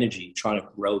much energy trying to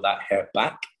grow that hair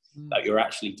back that you're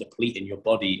actually depleting your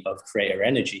body of creator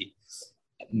energy.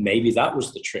 Maybe that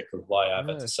was the trick of why I've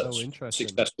had such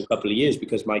successful couple of years,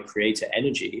 because my creator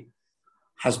energy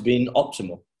has been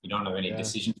optimal. You don't have any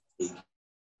decision fatigue.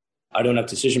 I don't have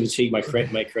decision fatigue. My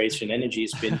creation energy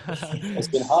has been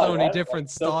high. So many different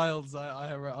styles.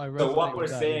 So what we're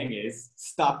saying is,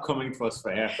 stop coming to us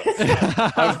for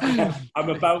haircuts. I'm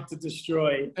about to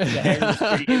destroy the hair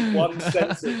industry in one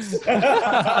sentence.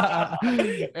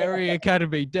 Airy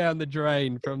Academy down the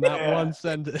drain from that one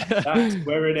sentence. That's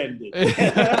where it ended.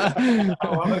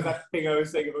 What was that thing I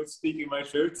was saying about speaking my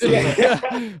truth?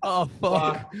 Oh,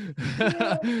 fuck.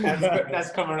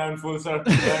 That's coming around full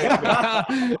circle.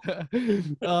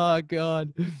 Oh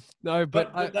God, no,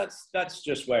 but that's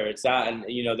just where it's at. And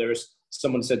there was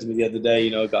someone said to me the other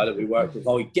day, a guy that we work with,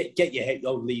 "Oh, get your hair,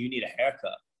 oh Lee, you need a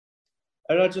haircut."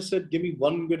 And I just said, "Give me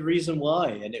one good reason why."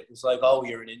 And it was like, "Oh,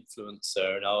 you're an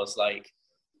influencer." And I was like,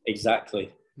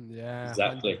 exactly,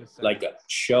 100%. Like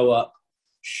show up,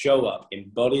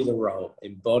 embody the role,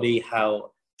 embody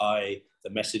the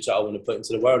message that I want to put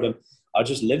into the world, and I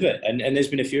just live it. And there's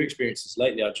been a few experiences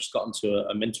lately. I've just gotten to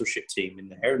a mentorship team in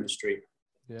the hair industry.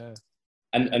 Yeah.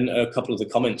 And a couple of the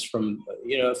comments from,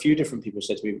 a few different people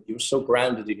said to me, "You were so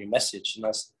grounded in your message." And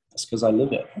that's because I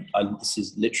live it. This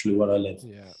is literally what I live.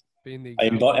 Yeah.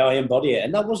 I embody it.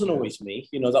 And that wasn't always me,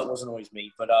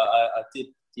 but I did,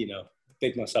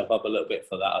 big myself up a little bit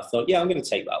for that. I thought, I'm going to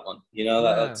take that one.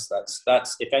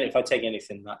 That's if I take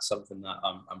anything, that's something that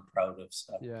I'm proud of.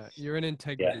 So. Yeah, you're in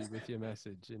integrity with your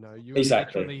message. You're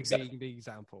exactly being the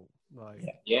example.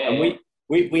 And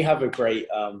we have a great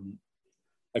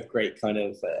kind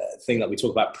of thing that we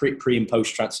talk about pre and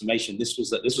post transformation. This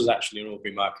was actually an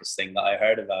Aubrey Marcus thing that I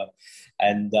heard about,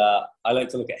 and I like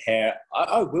to look at hair.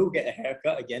 I will get a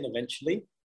haircut again eventually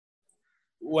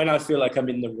when I feel like I'm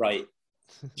in the right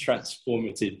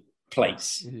transformative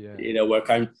place,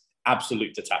 where I'm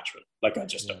absolute detachment, like I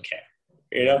just don't care,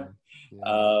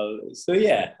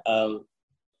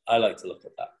 I like to look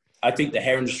at that. I think the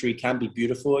hair industry can be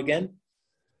beautiful again,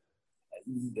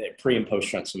 pre and post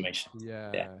transformation.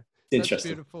 It's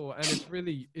interesting. Beautiful, and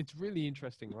it's really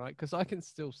interesting, right? Because I can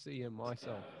still see in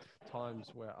myself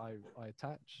times where I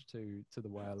attach to the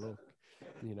way I look,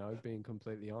 being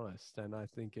completely honest. And I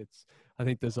think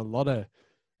there's a lot of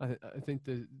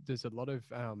there's a lot of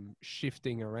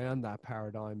shifting around that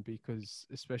paradigm, because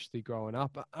especially growing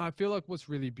up, I feel like what's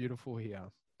really beautiful here,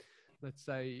 let's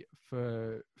say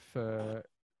for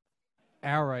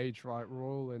our age, right, we're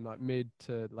all in like mid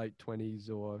to late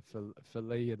 20s, or for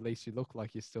Lee, at least you look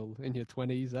like you're still in your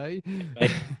 20s, eh?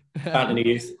 Fountain of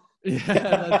youth.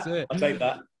 Yeah, that's it. I'll take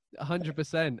that.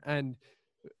 100%. And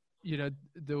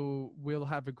we'll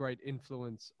have a great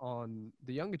influence on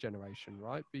the younger generation,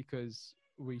 right? Because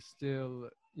we still,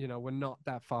 we're not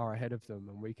that far ahead of them,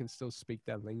 and we can still speak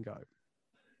their lingo,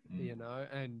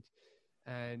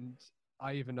 and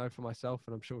I even know for myself,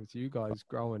 and I'm sure with you guys,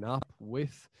 growing up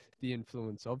with the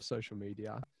influence of social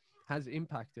media has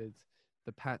impacted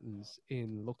the patterns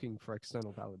in looking for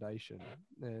external validation.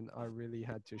 And I really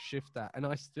had to shift that. And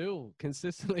I still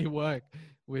consistently work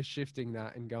with shifting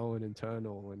that and going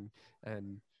internal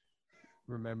and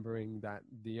remembering that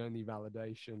the only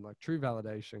validation, like true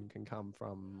validation, can come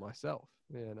from myself,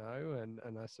 and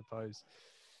I suppose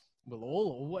we'll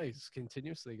always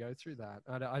continuously go through that.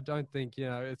 I don't think,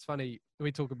 it's funny,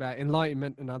 we talk about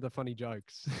enlightenment and other funny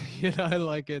jokes,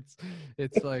 like it's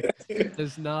like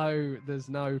there's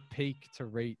no peak to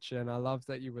reach. And I love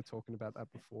that you were talking about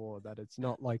that before, that it's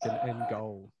not like an end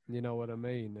goal. You know what I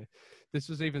mean? This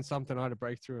was even something I had a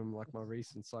breakthrough in, like my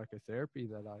recent psychotherapy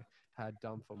that I had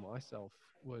done for myself,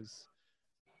 was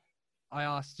I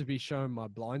asked to be shown my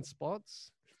blind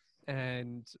spots.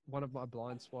 And one of my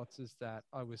blind spots is that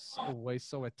I was always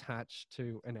so attached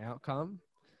to an outcome.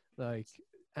 Like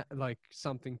like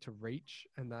something to reach,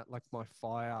 and that like my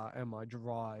fire and my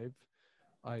drive,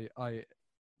 I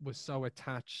was so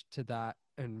attached to that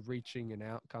and reaching an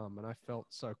outcome, and I felt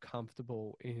so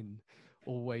comfortable in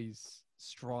always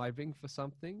striving for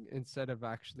something instead of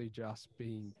actually just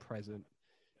being present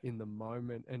in the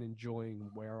moment and enjoying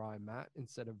where I'm at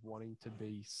instead of wanting to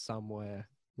be somewhere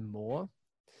more,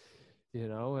 you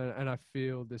know. And I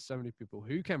feel there's so many people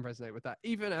who can resonate with that,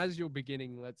 even as you're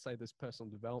beginning, let's say, this personal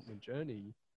development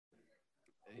journey.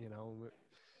 You know,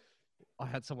 I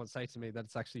had someone say to me that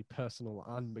it's actually personal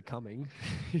unbecoming,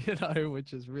 you know,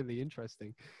 which is really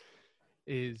interesting,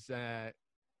 is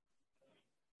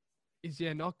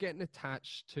not getting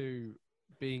attached to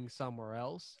being somewhere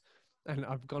else. And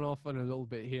I've gone off on a little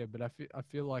bit here, but I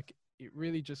feel like it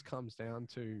really just comes down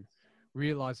to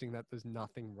realizing that there's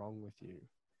nothing wrong with you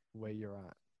where you're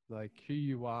at. Like who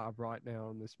you are right now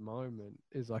in this moment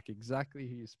is like exactly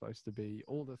who you're supposed to be.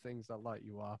 All the things that light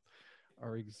you up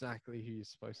are exactly who you're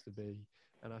supposed to be.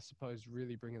 And I suppose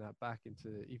really bringing that back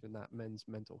into even that men's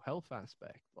mental health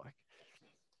aspect, like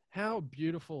how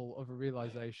beautiful of a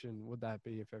realization would that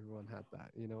be if everyone had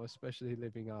that, you know, especially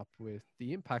living up with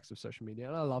the impacts of social media.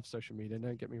 And I love social media,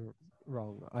 don't get me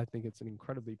wrong. I think it's an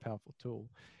incredibly powerful tool.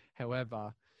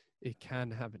 However, it can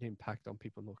have an impact on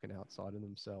people looking outside of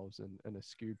themselves and a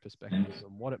skewed perspective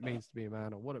on what it means to be a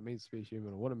man, or what it means to be a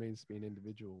human, or what it means to be an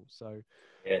individual. So,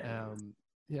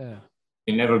 yeah.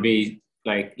 You'll never be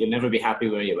happy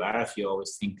where you are if you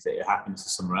always think that you're happy to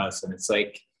somewhere else. And it's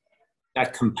like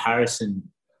that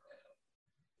comparison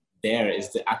there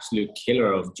is the absolute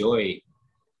killer of joy.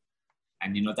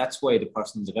 And, you know, that's why the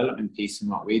personal development piece and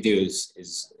what we do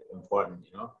is important,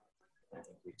 you know. I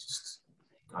think we just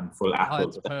gone full Apple.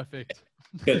 That's perfect.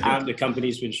 And the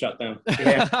company's been shut down.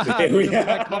 Yeah.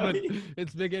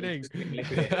 It's beginning.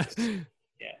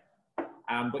 Yeah.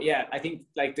 But yeah, I think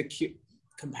like the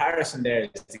comparison there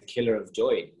is the killer of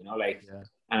joy, you know, like,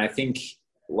 and I think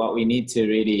what we need to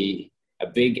really, a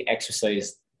big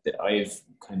exercise that I've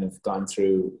kind of gone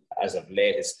through as of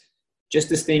late is just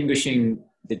distinguishing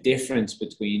the difference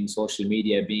between social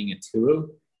media being a tool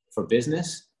for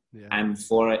business and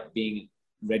for it being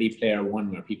Ready Player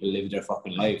One, where people live their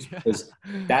fucking lives, because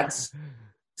that's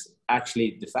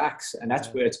actually the facts, and that's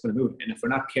where it's going to move. And if we're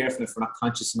not careful, if we're not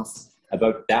conscious enough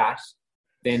about that,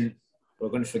 then we're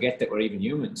going to forget that we're even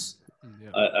humans.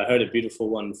 I heard a beautiful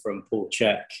one from Paul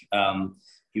Chek.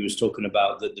 He was talking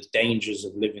about the dangers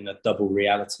of living a double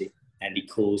reality, and he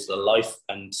calls the life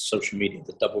and social media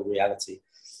the double reality.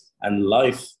 And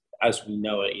life, as we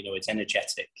know it, you know, it's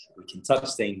energetic. We can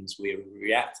touch things, we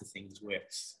react to things, we're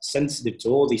sensitive to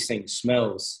all these things,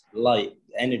 smells, light,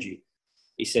 energy.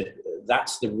 He said,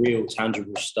 that's the real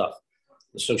tangible stuff.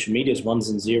 The social media is ones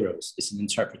and zeros. It's an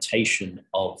interpretation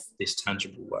of this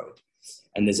tangible world.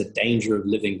 And there's a danger of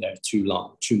living there too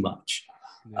long, too much.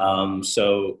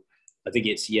 So I think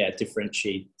it's,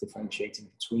 differentiating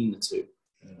between the two.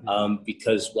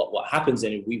 Because what happens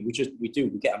then, we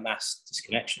get a mass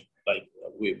disconnection. Like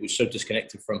we're so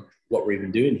disconnected from what we're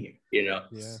even doing here, you know.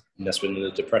 And that's when the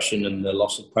depression and the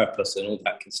loss of purpose and all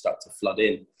that can start to flood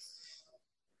in. It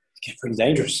gets pretty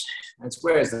dangerous. It's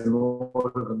where is the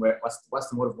motive and what's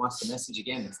the motive, what's the message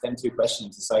again? It's them two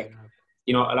questions. It's like,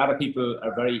 you know, a lot of people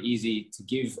are very easy to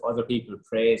give other people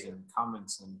praise and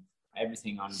comments and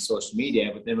everything on social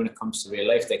media, but then when it comes to real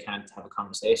life, they can't have a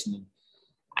conversation.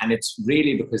 And it's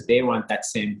really because they want that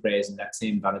same praise and that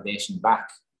same validation back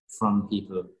from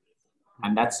people.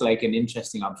 And that's like an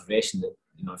interesting observation that,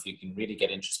 you know, if you can really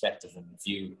get introspective and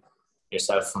view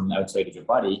yourself from the outside of your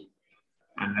body,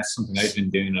 and that's something I've been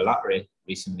doing a lot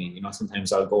recently. You know,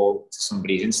 sometimes I'll go to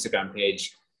somebody's Instagram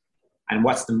page, and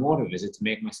what's the motive? Is it to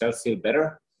make myself feel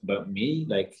better about me?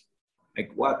 Like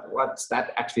what's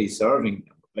that actually serving?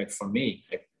 Like for me,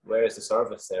 like where is the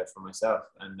service there for myself?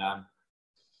 And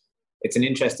it's an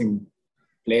interesting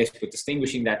place, but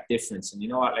distinguishing that difference. And you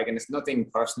know what? Like, and it's nothing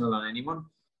personal on anyone,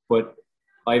 but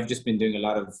I've just been doing a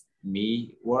lot of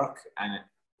me work, and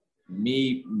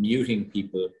me muting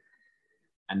people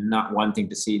and not wanting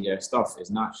to see their stuff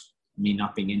is not me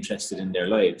not being interested in their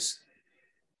lives.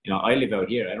 You know, I live out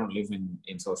here. I don't live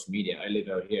in social media. I live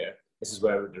out here. This is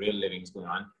where the real living is going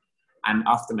on. And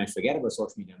often I forget about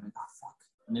social media. I'm like, oh, fuck.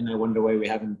 And then I wonder why we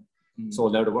haven't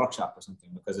sold out a workshop or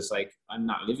something, because it's like, I'm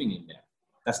not living in there.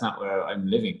 That's not where I'm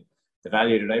living. The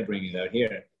value that I bring is out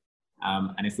here.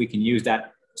 And if we can use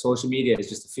that, social media is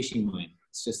just a fishing line.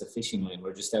 It's just a fishing line.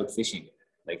 We're just out fishing.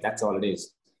 Like, that's all it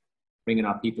is. Bringing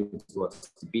our people to us,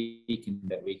 the beacon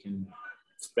that we can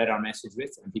spread our message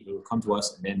with, and people will come to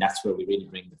us, and then that's where we really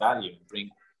bring the value and bring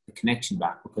the connection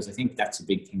back, because I think that's a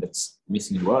big thing that's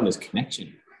missing in the world is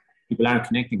connection. people aren't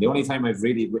connecting. The only time I've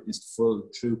really witnessed full,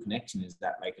 true connection is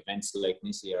that like events like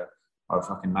Nisi or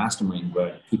fucking Mastermind,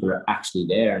 where people are actually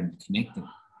there and connecting.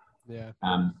 Yeah.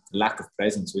 Lack of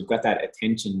presence. We've got that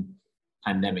attention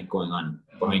pandemic going on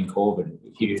behind COVID.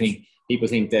 People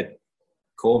think that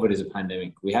COVID is a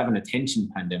pandemic. We have an attention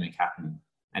pandemic happening,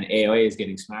 and AI is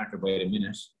getting smarter by the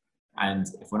minute. And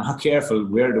if we're not careful,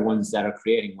 we're the ones that are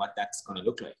creating what that's going to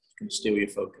look like. Can steal your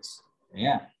focus.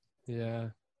 Yeah. Yeah.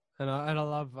 And I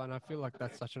love, and I feel like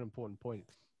that's such an important point,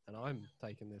 and I'm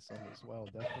taking this on as well,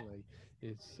 definitely,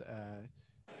 is,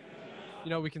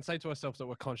 you know, we can say to ourselves that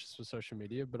we're conscious for social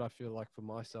media, but I feel like for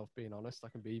myself, being honest, I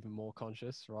can be even more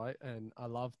conscious, right? And I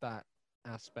love that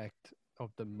aspect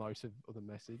of the motive or the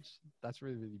message. That's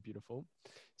really, really beautiful.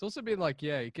 It's also been like,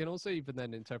 yeah, you can also even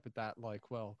then interpret that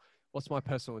like, well, what's my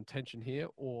personal intention here?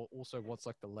 Or also what's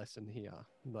like the lesson here?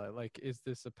 Like, is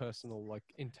this a personal like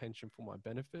intention for my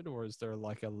benefit? Or is there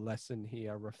like a lesson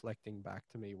here reflecting back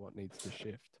to me what needs to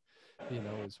shift, you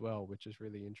know, as well, which is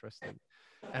really interesting.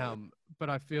 But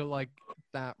I feel like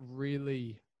that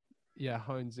really, yeah,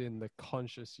 hones in the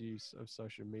conscious use of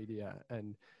social media.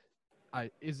 And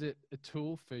is it a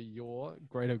tool for your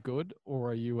greater good,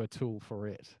 or are you a tool for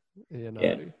it? You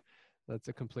know, that's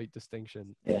a complete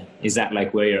distinction. Yeah. Is that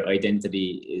like where your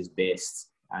identity is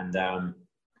based? And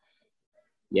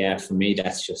yeah, for me,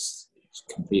 that's just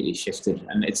completely shifted.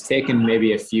 And it's taken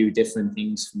maybe a few different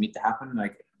things for me to happen.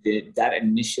 Like the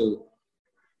initial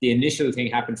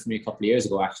thing happened for me a couple of years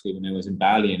ago, actually, when I was in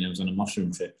Bali and I was on a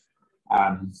mushroom trip.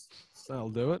 I'll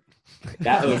do it.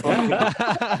 That will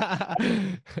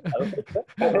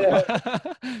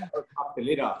pop the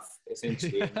lid off,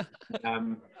 essentially.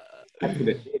 That's what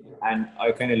it did. And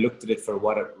I kind of looked at it for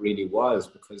what it really was,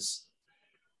 because,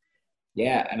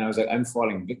 yeah, and I was like, I'm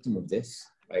falling victim of this.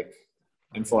 Like,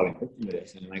 I'm falling victim of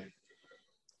this. And like,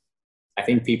 I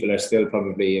think people are still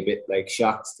probably a bit like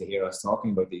shocked to hear us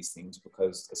talking about these things,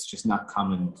 because it's just not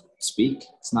common speak.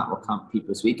 It's not what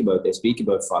people speak about. They speak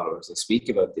about followers. They speak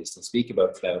about this. They speak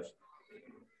about clout.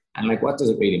 And like, what does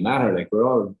it really matter? Like, we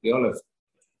all have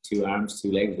 2 arms,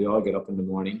 2 legs. We all get up in the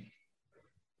morning.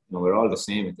 You know, we're all the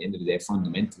same at the end of the day,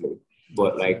 fundamentally.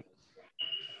 But like,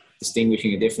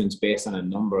 distinguishing a difference based on a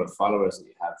number of followers that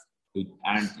you have who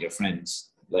aren't your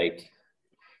friends, like,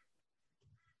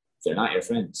 they're not your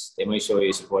friends. They might show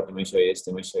you support, they might show you this,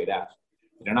 they might show you that.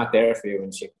 But they're not there for you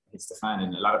when shit hits the fan.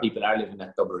 And a lot of people are living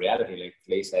that double reality, like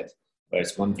Clay said, where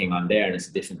it's one thing on there and it's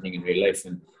a different thing in real life.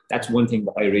 And that's one thing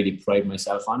that I really pride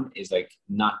myself on, is like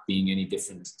not being any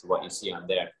different to what you see on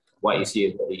there. What you see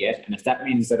is what you get. And if that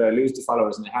means that I lose the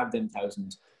followers and I have them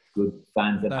 1,000 good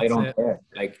fans, then I don't care.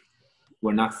 Like,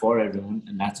 we're not for everyone,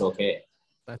 and that's okay.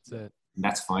 That's it. And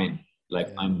that's fine.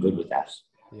 Like, I'm good with that.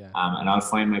 Yeah. And I'll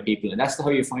find my people, and that's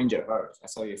how you find your herd.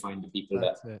 That's how you find the people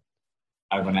that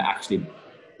are going to actually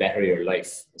better your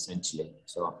life, essentially.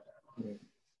 So,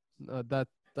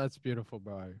 that's beautiful,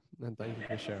 bro. And thank you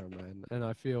for sharing, man. And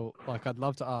I feel like I'd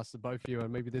love to ask the both of you,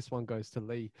 and maybe this one goes to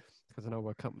Lee, because I know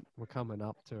we're coming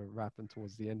up to wrapping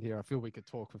towards the end here. I feel we could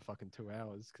talk for fucking 2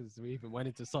 hours, because we even went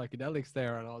into psychedelics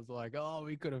there, and I was like, oh,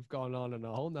 we could have gone on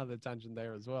a whole nother tangent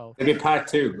there as well. Maybe part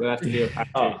 2. We'll have to do a part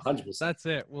 2. Oh, 100%. That's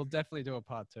it. We'll definitely do a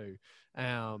part 2.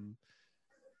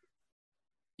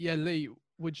 Yeah, Lee,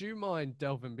 would you mind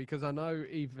delving, because I know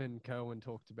even Kerwin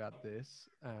talked about this,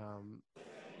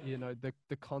 you know,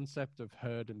 the concept of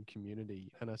herd and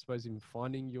community, and I suppose in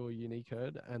finding your unique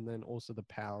herd, and then also the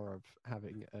power of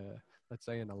having let's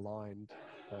say an aligned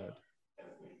herd.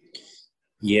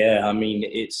 Yeah, I mean,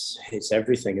 it's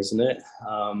everything, isn't it?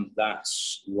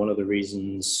 That's one of the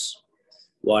reasons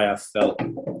why I felt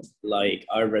like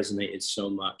I resonated so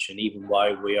much, and even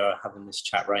why we are having this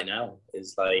chat right now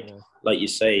is like you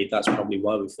say, that's probably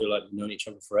why we feel like we've known each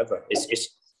other forever.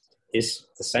 It's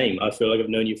the same. I feel like I've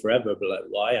known you forever, but like,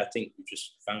 why? I think you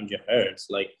just found your herd.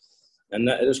 Like, and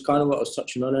that is kind of what I was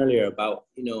touching on earlier about,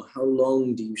 you know, how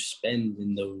long do you spend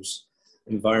in those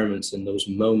environments, in those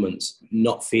moments,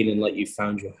 not feeling like you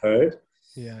found your herd?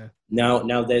 Yeah. Now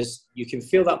you can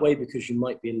feel that way because you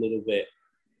might be a little bit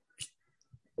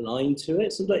blind to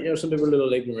it. Sometimes, you know, some people are a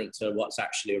little ignorant to what's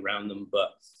actually around them.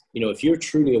 But, you know, if you're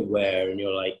truly aware and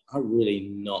you're like, I really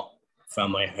not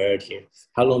found my herd here,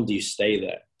 how long do you stay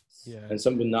there? Yeah. And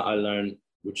something that I learned,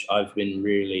 which I've been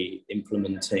really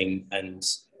implementing and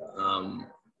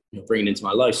you know, bringing into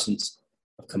my life since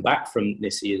I've come back from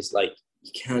Nisi, is like,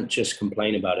 you can't just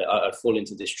complain about it. I fall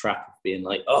into this trap of being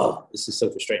like, oh, this is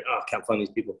so frustrating. Oh, I can't find these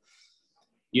people.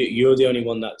 You're the only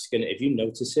one that's going to, if you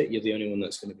notice it, you're the only one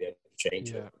that's going to be able to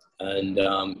change it. And,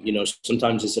 you know,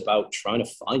 sometimes it's about trying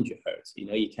to find your herd. You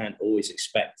know, you can't always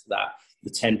expect that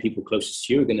the 10 people closest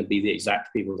to you are going to be the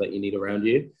exact people that you need around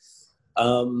you.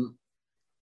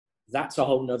 That's a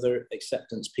whole nother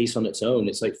acceptance piece on its own.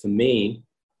 It's like, for me,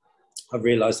 I've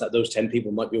realized that those 10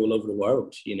 people might be all over the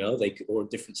world, you know, they could, or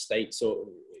different states, or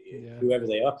whoever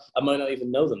they are. I might not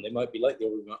even know them. They might be like the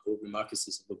Aubrey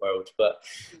Marcuses of the world, but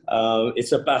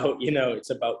it's about, you know, it's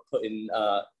about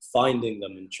finding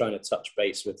them and trying to touch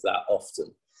base with that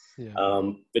often. Yeah.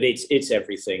 But it's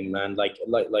everything, man. Like,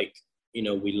 you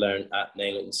know, we learned at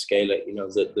Nail It and Scale It, you know,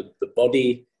 the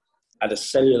body at a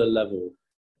cellular level,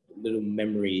 little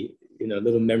memory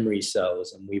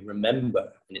cells, and we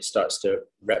remember, and it starts to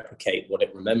replicate what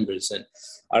it remembers. And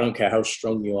I don't care how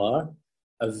strong you are,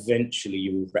 eventually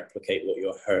you will replicate what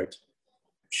your herd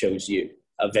shows you.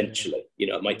 Eventually, you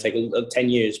know, it might take 10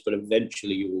 years, but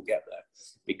eventually you will get there,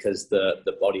 because the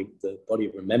body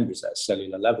remembers at a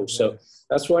cellular level. So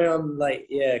that's why I'm like,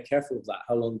 careful of that.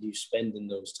 How long do you spend in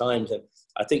those times? And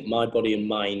I think my body and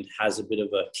mind has a bit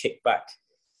of a kickback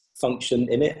function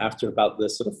in it after about the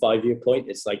sort of 5-year point.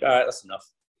 It's like, all right, that's enough.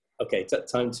 Okay,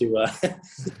 time to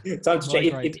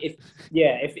change.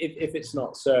 If it's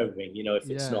not serving, you know, if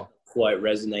it's not quite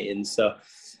resonating. So,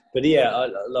 but I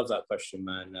love that question,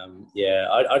 man.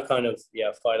 I'd kind of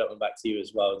fire that one back to you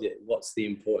as well. What's the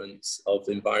importance of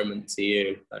the environment to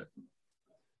you?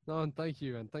 No, and thank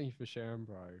you for sharing,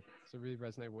 bro. So really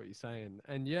resonate with what you're saying.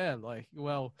 And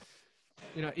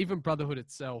you know, even brotherhood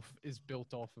itself is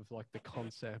built off of like the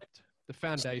concept, the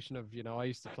foundation of, you know, I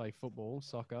used to play football,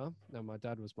 soccer, and my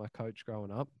dad was my coach growing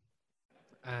up.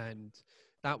 And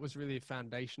that was really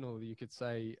foundational, you could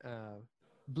say,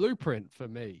 blueprint for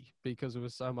me, because it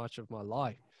was so much of my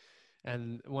life.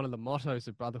 And one of the mottos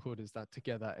of brotherhood is that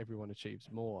together everyone achieves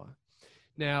more.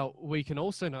 Now, we can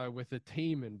also know with a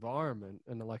team environment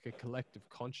and like a collective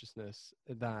consciousness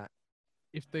that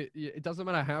it doesn't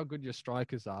matter how good your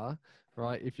strikers are,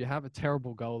 right? If you have a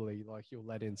terrible goalie, like, you'll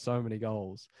let in so many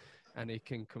goals, and it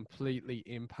can completely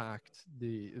impact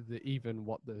even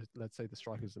what let's say the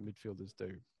strikers and midfielders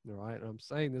do. All right. And I'm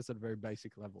saying this at a very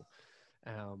basic level,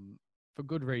 for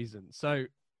good reason. So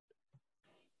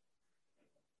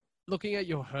looking at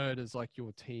your herd as like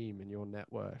your team and your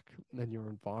network and your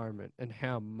environment, and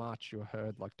how much your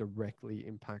herd like directly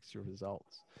impacts your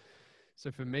results. So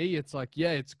for me, it's like,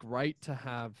 it's great to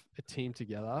have a team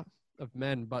together of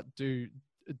men, but do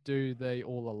they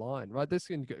all align, right? This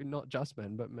can go, not just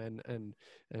men, but men and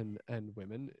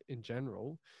women in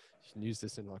general. You can use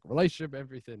this in like a relationship,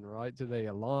 everything, right? Do they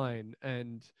align?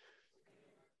 And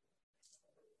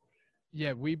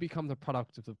we become the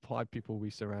product of the people we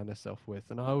surround ourselves with.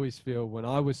 And I always feel when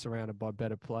I was surrounded by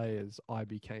better players, I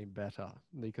became better,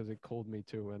 because it called me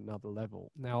to another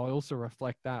level. Now, I also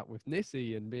reflect that with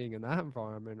Nissi and being in that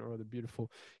environment, or the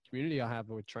beautiful community I have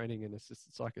with training and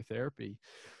assisted psychotherapy.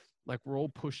 Like, we're all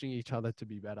pushing each other to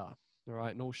be better, all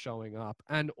right, and all showing up.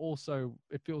 And also,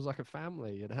 it feels like a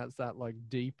family. It has that like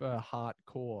deeper heart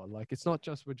core. Like, it's not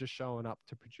just we're just showing up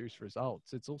to produce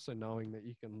results. It's also knowing that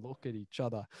you can look at each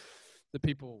other, the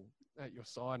people at your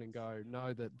side, and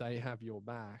know that they have your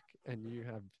back and you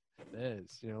have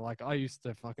theirs. You know, like, I used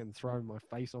to fucking throw my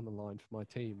face on the line for my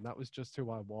team. That was just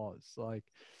who I was. Like,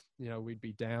 you know, we'd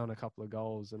be down a couple of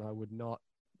goals and I would not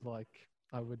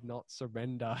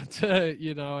surrender to,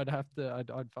 you know,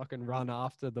 I'd fucking run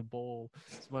after the ball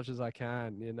as much as I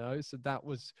can, you know? So that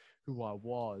was who I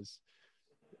was.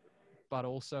 But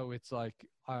also, it's like,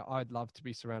 I'd love to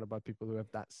be surrounded by people who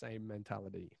have that same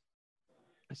mentality.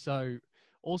 So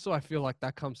also, I feel like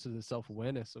that comes to the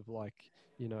self-awareness of like,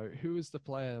 you know, who is the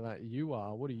player that you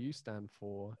are? What do you stand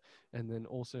for? And then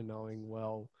also knowing,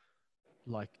 well,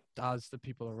 like, does the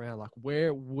people around, like,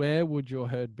 where would your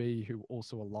herd be who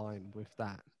also align with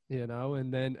that, you know?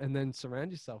 And then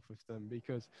surround yourself with them,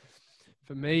 because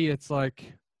for me, it's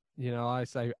like, you know, I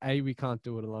say, A, we can't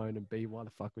do it alone, and B, why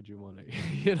the fuck would you want to,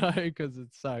 you know, because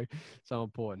it's so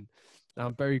important.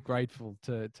 I'm very grateful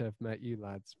to have met you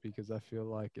lads, because I feel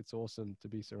like it's awesome to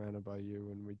be surrounded by you,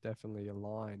 and we definitely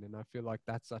align. And I feel like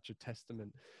that's such a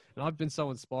testament. And I've been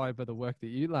so inspired by the work that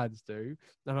you lads do.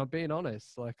 And I'm being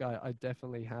honest, like, I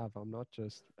definitely have. I'm not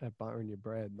just buttering your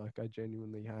bread. Like, I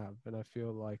genuinely have. And I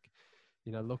feel like,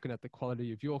 you know, looking at the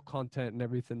quality of your content and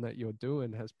everything that you're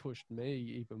doing has pushed me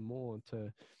even more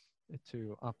to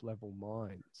up level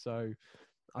mine. So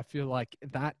I feel like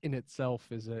that in itself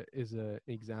is a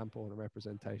example and a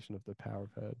representation of the power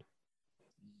of herd.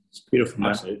 It's beautiful,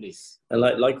 man. Absolutely. And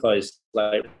likewise,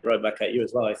 like, right back at you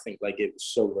as well. I think like it was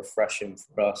so refreshing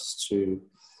for us to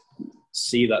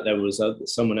see that there was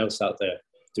someone else out there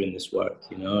doing this work,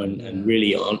 you know, and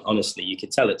really honestly, you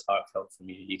could tell it's heartfelt from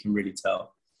you. You can really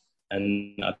tell.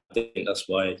 And I think that's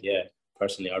why,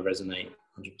 personally, I resonate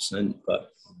 100%. But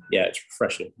it's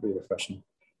refreshing, really refreshing.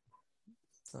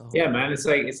 Oh. Yeah, man, it's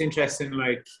like, it's interesting,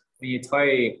 like when you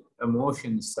tie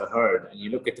emotions to herd and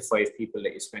you look at the 5 people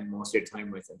that you spend most of your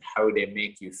time with and how they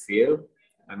make you feel,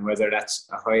 and whether that's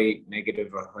a high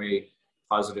negative or high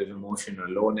positive emotion or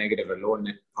low negative or low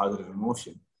positive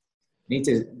emotion, you need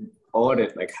to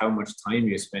audit like how much time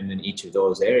you spend in each of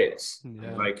those areas. Yeah.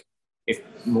 And like if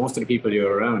most of the people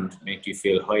you're around make you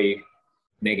feel high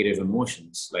negative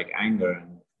emotions like anger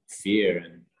and fear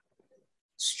and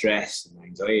stress and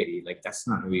anxiety, like that's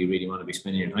not who you really want to be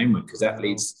spending your time with, because that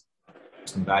leads to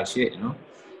some bad shit, you know.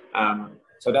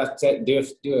 So that's it.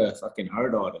 Do a fucking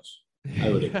hard audit. I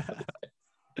would.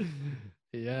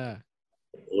 Yeah.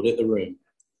 Audit the room.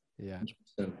 Yeah.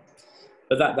 100%.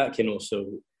 But that can also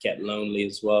get lonely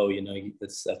as well. You know,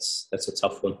 that's a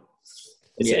tough one.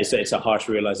 It's a harsh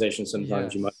realization.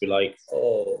 Sometimes you might be like,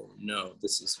 oh no,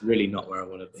 this is really not where I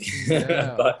want to be.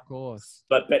 Yeah, but, of course.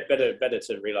 But better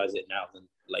to realize it now than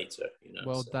later. You know.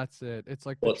 Well, so. That's it. It's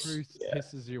like the truth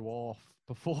pisses you off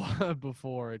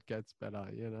before it gets better.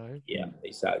 You know. Yeah,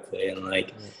 exactly. And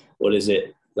like, what is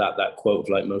it? That quote of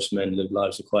like, most men live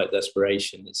lives of quiet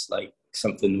desperation. It's like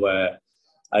something where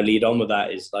I lead on with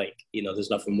that is like, you know, there's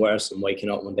nothing worse than waking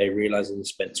up one day realizing you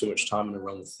spent too much time in the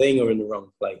wrong thing or in the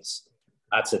wrong place.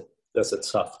 That's a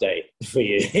tough day for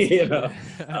you, you know.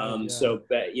 So,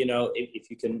 but you know, if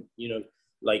you can, you know,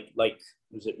 like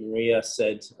was it Marie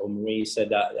said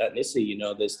that at NISI, you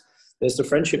know, there's the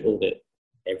friendship audit.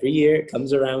 Every year it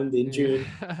comes around in June,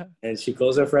 and she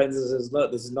calls her friends and says,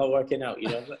 "Look, this is not working out." You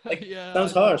know, like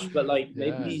sounds harsh, but like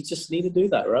maybe you just need to do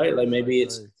that, right? Like maybe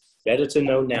it's better to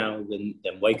know now than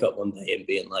than wake up one day and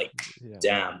being like,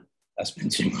 "Damn, I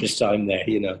spent too much time there."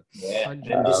 You know. Yeah, and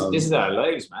this is our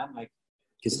lives, man. Like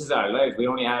this is our life. We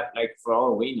only have, like, for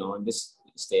all we know, in this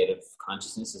state of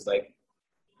consciousness, is like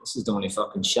this is the only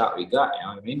fucking shot we got. You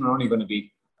know what I mean? I'm only going to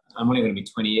be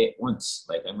 28 once.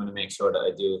 Like I'm going to make sure that I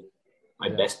do my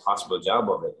best possible job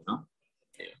of it, you know?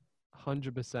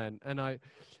 100%. And I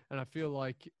feel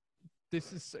like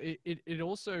this is it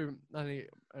also, I think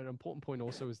an important point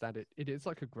also is that it is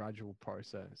like a gradual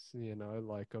process, you know,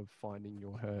 like of finding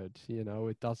your herd. You know,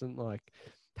 it doesn't like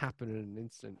happen in an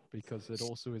instant, because it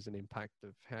also is an impact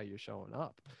of how you're showing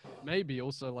up. Maybe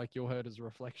also like your herd is a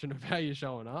reflection of how you're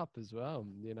showing up as well,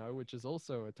 you know, which is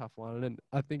also a tough one. And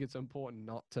I think it's important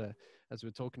not to, as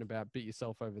we're talking about, beat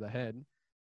yourself over the head,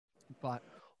 but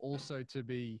also to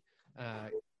be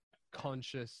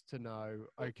conscious to know,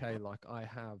 okay, like I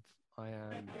am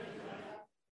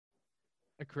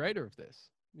a creator of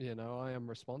this, you know, I am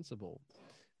responsible.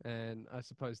 And I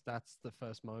suppose that's the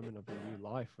first moment of a new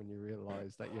life, when you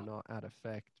realize that you're not at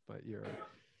effect, but you're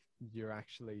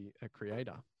actually a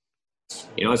creator.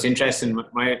 You know, it's interesting.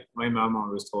 My mom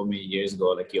always told me years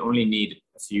ago, like, you only need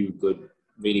a few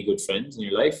really good friends in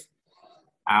your life.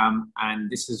 And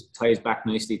this ties back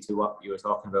nicely to what you were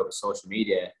talking about with social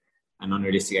media and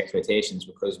unrealistic expectations,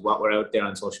 because what we're out there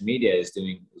on social media is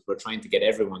doing is we're trying to get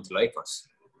everyone to like us.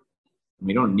 And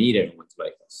we don't need everyone to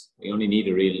like us. We only need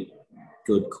a really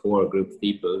good core group of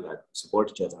people that support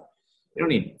each other. We don't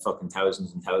need fucking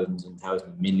thousands and thousands and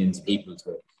thousands, millions of people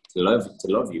to love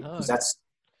you. Because that's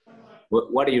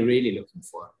what are you really looking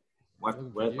for? What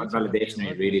validation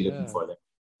are you really looking for there?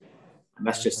 And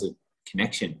that's just a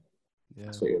connection. Yeah.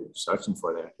 That's what you're searching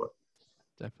for there. But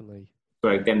definitely.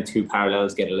 So like them two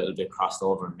parallels get a little bit crossed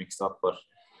over and mixed up, but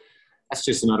that's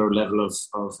just another level of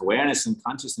awareness and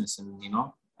consciousness. And, you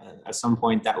know, at some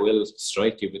point that will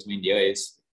strike you between the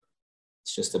eyes.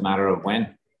 It's just a matter of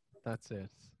when. That's it.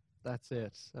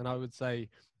 And I would say,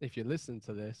 if you listen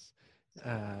to this,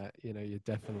 you know, you're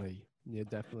definitely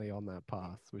on that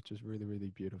path, which is really, really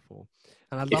beautiful.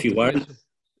 And I'd love if you weren't,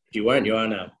 you are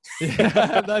now.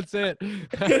 Yeah, that's it.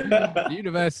 The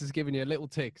universe is giving you a little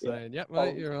tick saying, "Yep,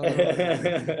 mate, you're on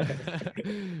the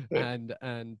right."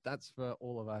 And that's for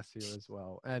all of us here as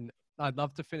well. And I'd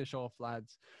love to finish off,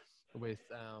 lads, with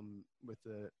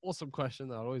the awesome question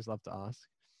that I always love to ask.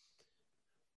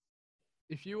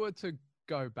 If you were to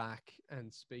go back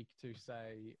and speak to,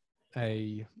 say,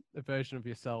 a version of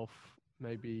yourself,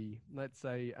 maybe let's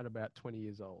say at about 20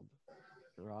 years old,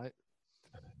 right?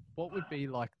 What would be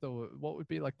like the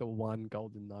one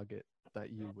golden nugget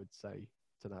that you would say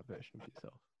to that version of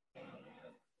yourself?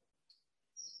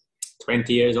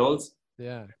 20 years old?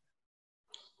 Yeah.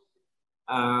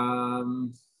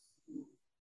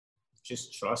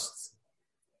 Just trust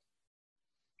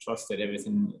that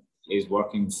everything is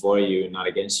working for you, not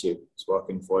against you. It's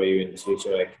working for you in the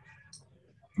future. Like,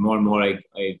 the more and more I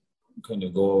kind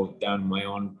of go down my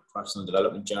own personal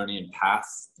development journey and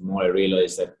path, the more I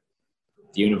realize that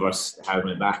the universe had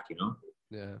my back, you know?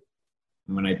 Yeah.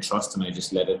 And when I trust and I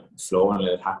just let it flow and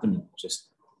let it happen, just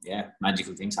yeah,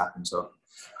 magical things happen. So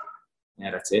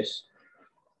yeah, that's it.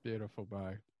 Beautiful,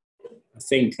 bro. I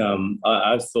think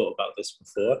I've thought about this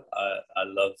before. I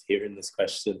love hearing this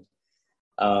question.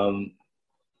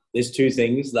 There's two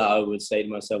things that I would say to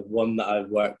myself. One that I've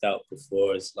worked out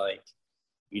before is like,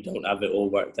 you don't have it all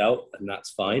worked out, and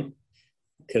that's fine.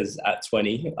 Because at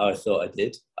 20, I thought I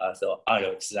did. I thought, I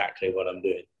know exactly what I'm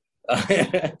doing.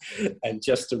 And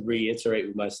just to reiterate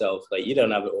with myself, like, you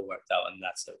don't have it all worked out, and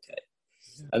that's okay.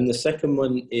 Yeah. And the second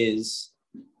one is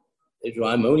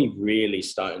I'm only really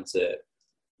starting to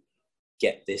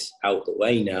get this out the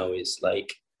way now, is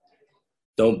like,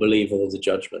 don't believe all the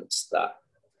judgments that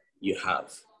you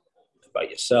have about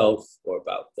yourself or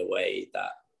about the way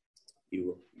that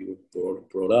you were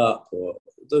brought up or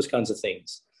those kinds of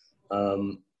things.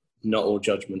 Not all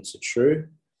judgments are true.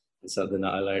 And something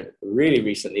that I learned really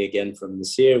recently again from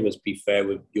Nasir was be fair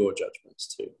with your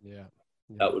judgments too. Yeah.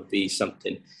 That would be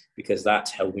something, because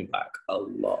that's held me back a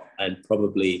lot and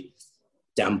probably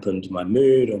dampened my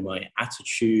mood or my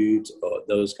attitude or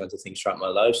those kinds of things throughout my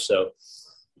life. So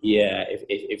yeah,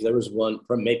 if there was one,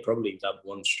 probably that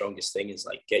one strongest thing is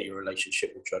like, get your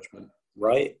relationship with judgment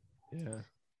right. Yeah.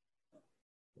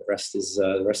 The rest is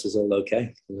all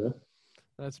okay. You know?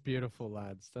 That's beautiful,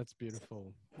 lads. That's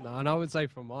beautiful. No, and I would say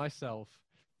for myself,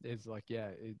 is like,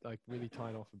 like really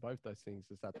tying off of both those things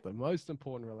is that the most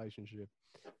important relationship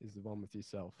is the one with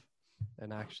yourself,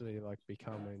 and actually like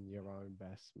becoming your own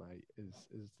best mate is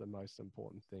the most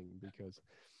important thing, because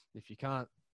if you can't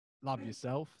love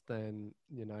yourself, then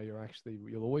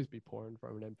you'll always be pouring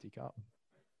from an empty cup.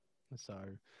 So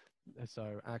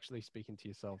actually speaking to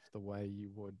yourself the way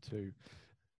you would to,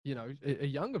 a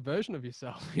younger version of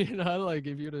yourself, like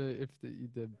if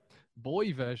the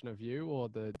boy version of you or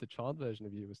the child version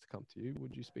of you was to come to you,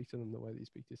 would you speak to them the way that you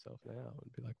speak to yourself now?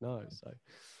 And be like, no.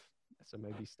 So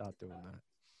maybe start doing that.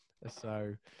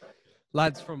 So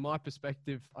lads, from my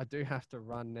perspective, I do have to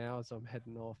run now as I'm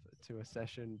heading off to a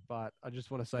session, but I just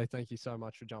want to say thank you so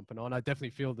much for jumping on. I definitely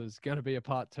feel there's going to be a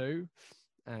part 2.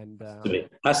 And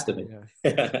has to be.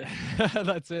 Yeah.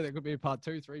 That's it. It could be part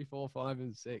 2, 3, 4, 5,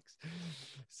 and 6.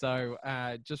 So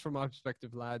just from my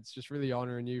perspective, lads, just really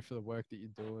honoring you for the work that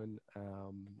you're doing.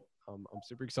 I'm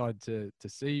super excited to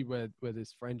see where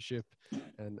this friendship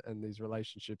and these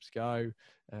relationships go.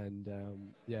 And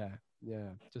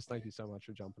just thank you so much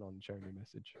for jumping on and sharing your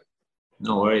message.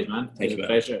 No worries, man. Thank you.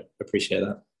 Pleasure. Appreciate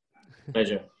that.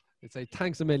 Pleasure. I'd say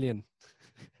thanks a million.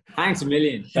 Thanks a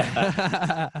million.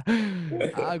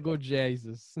 Good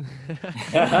Jesus. No,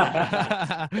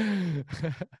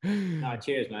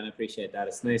 cheers, man. I appreciate that.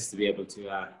 It's nice to be able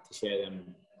to share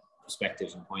them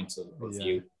perspectives and points of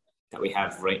view that we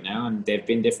have right now, and they've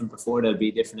been different before. They'll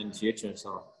be different in the future.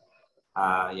 So,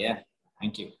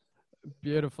 thank you.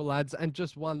 Beautiful, lads. And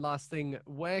just one last thing: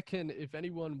 if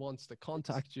anyone wants to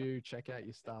contact you, check out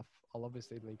your stuff, I'll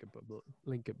obviously link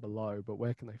it below. But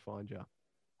where can they find you?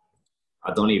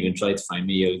 I don't even try to find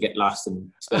me. You'll get lost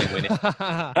in spelling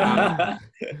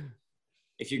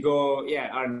if you go,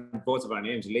 both of our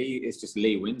names. Lee is just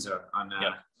Lee Windsor on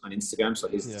Instagram. So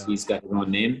he's got his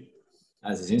own name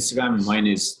as his Instagram, and mine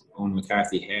is Owen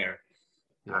McCarthy Hair.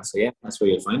 So that's where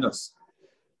you'll find us.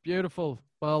 Beautiful.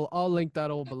 Well, I'll link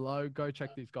that all below. Go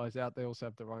check these guys out. They also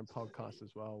have their own podcast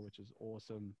as well, which is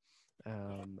awesome.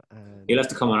 And you'll have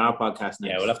to come on our podcast next.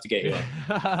 Yeah, we'll have to get you on.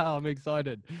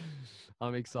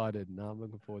 I'm excited. No, I'm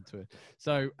looking forward to it.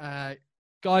 So,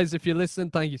 guys, if you listen,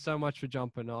 thank you so much for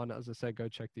jumping on. As I said, go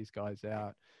check these guys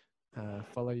out.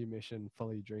 Follow your mission,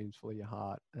 follow your dreams, follow your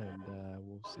heart, and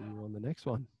we'll see you on the next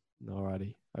one.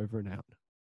 Alrighty, over and out.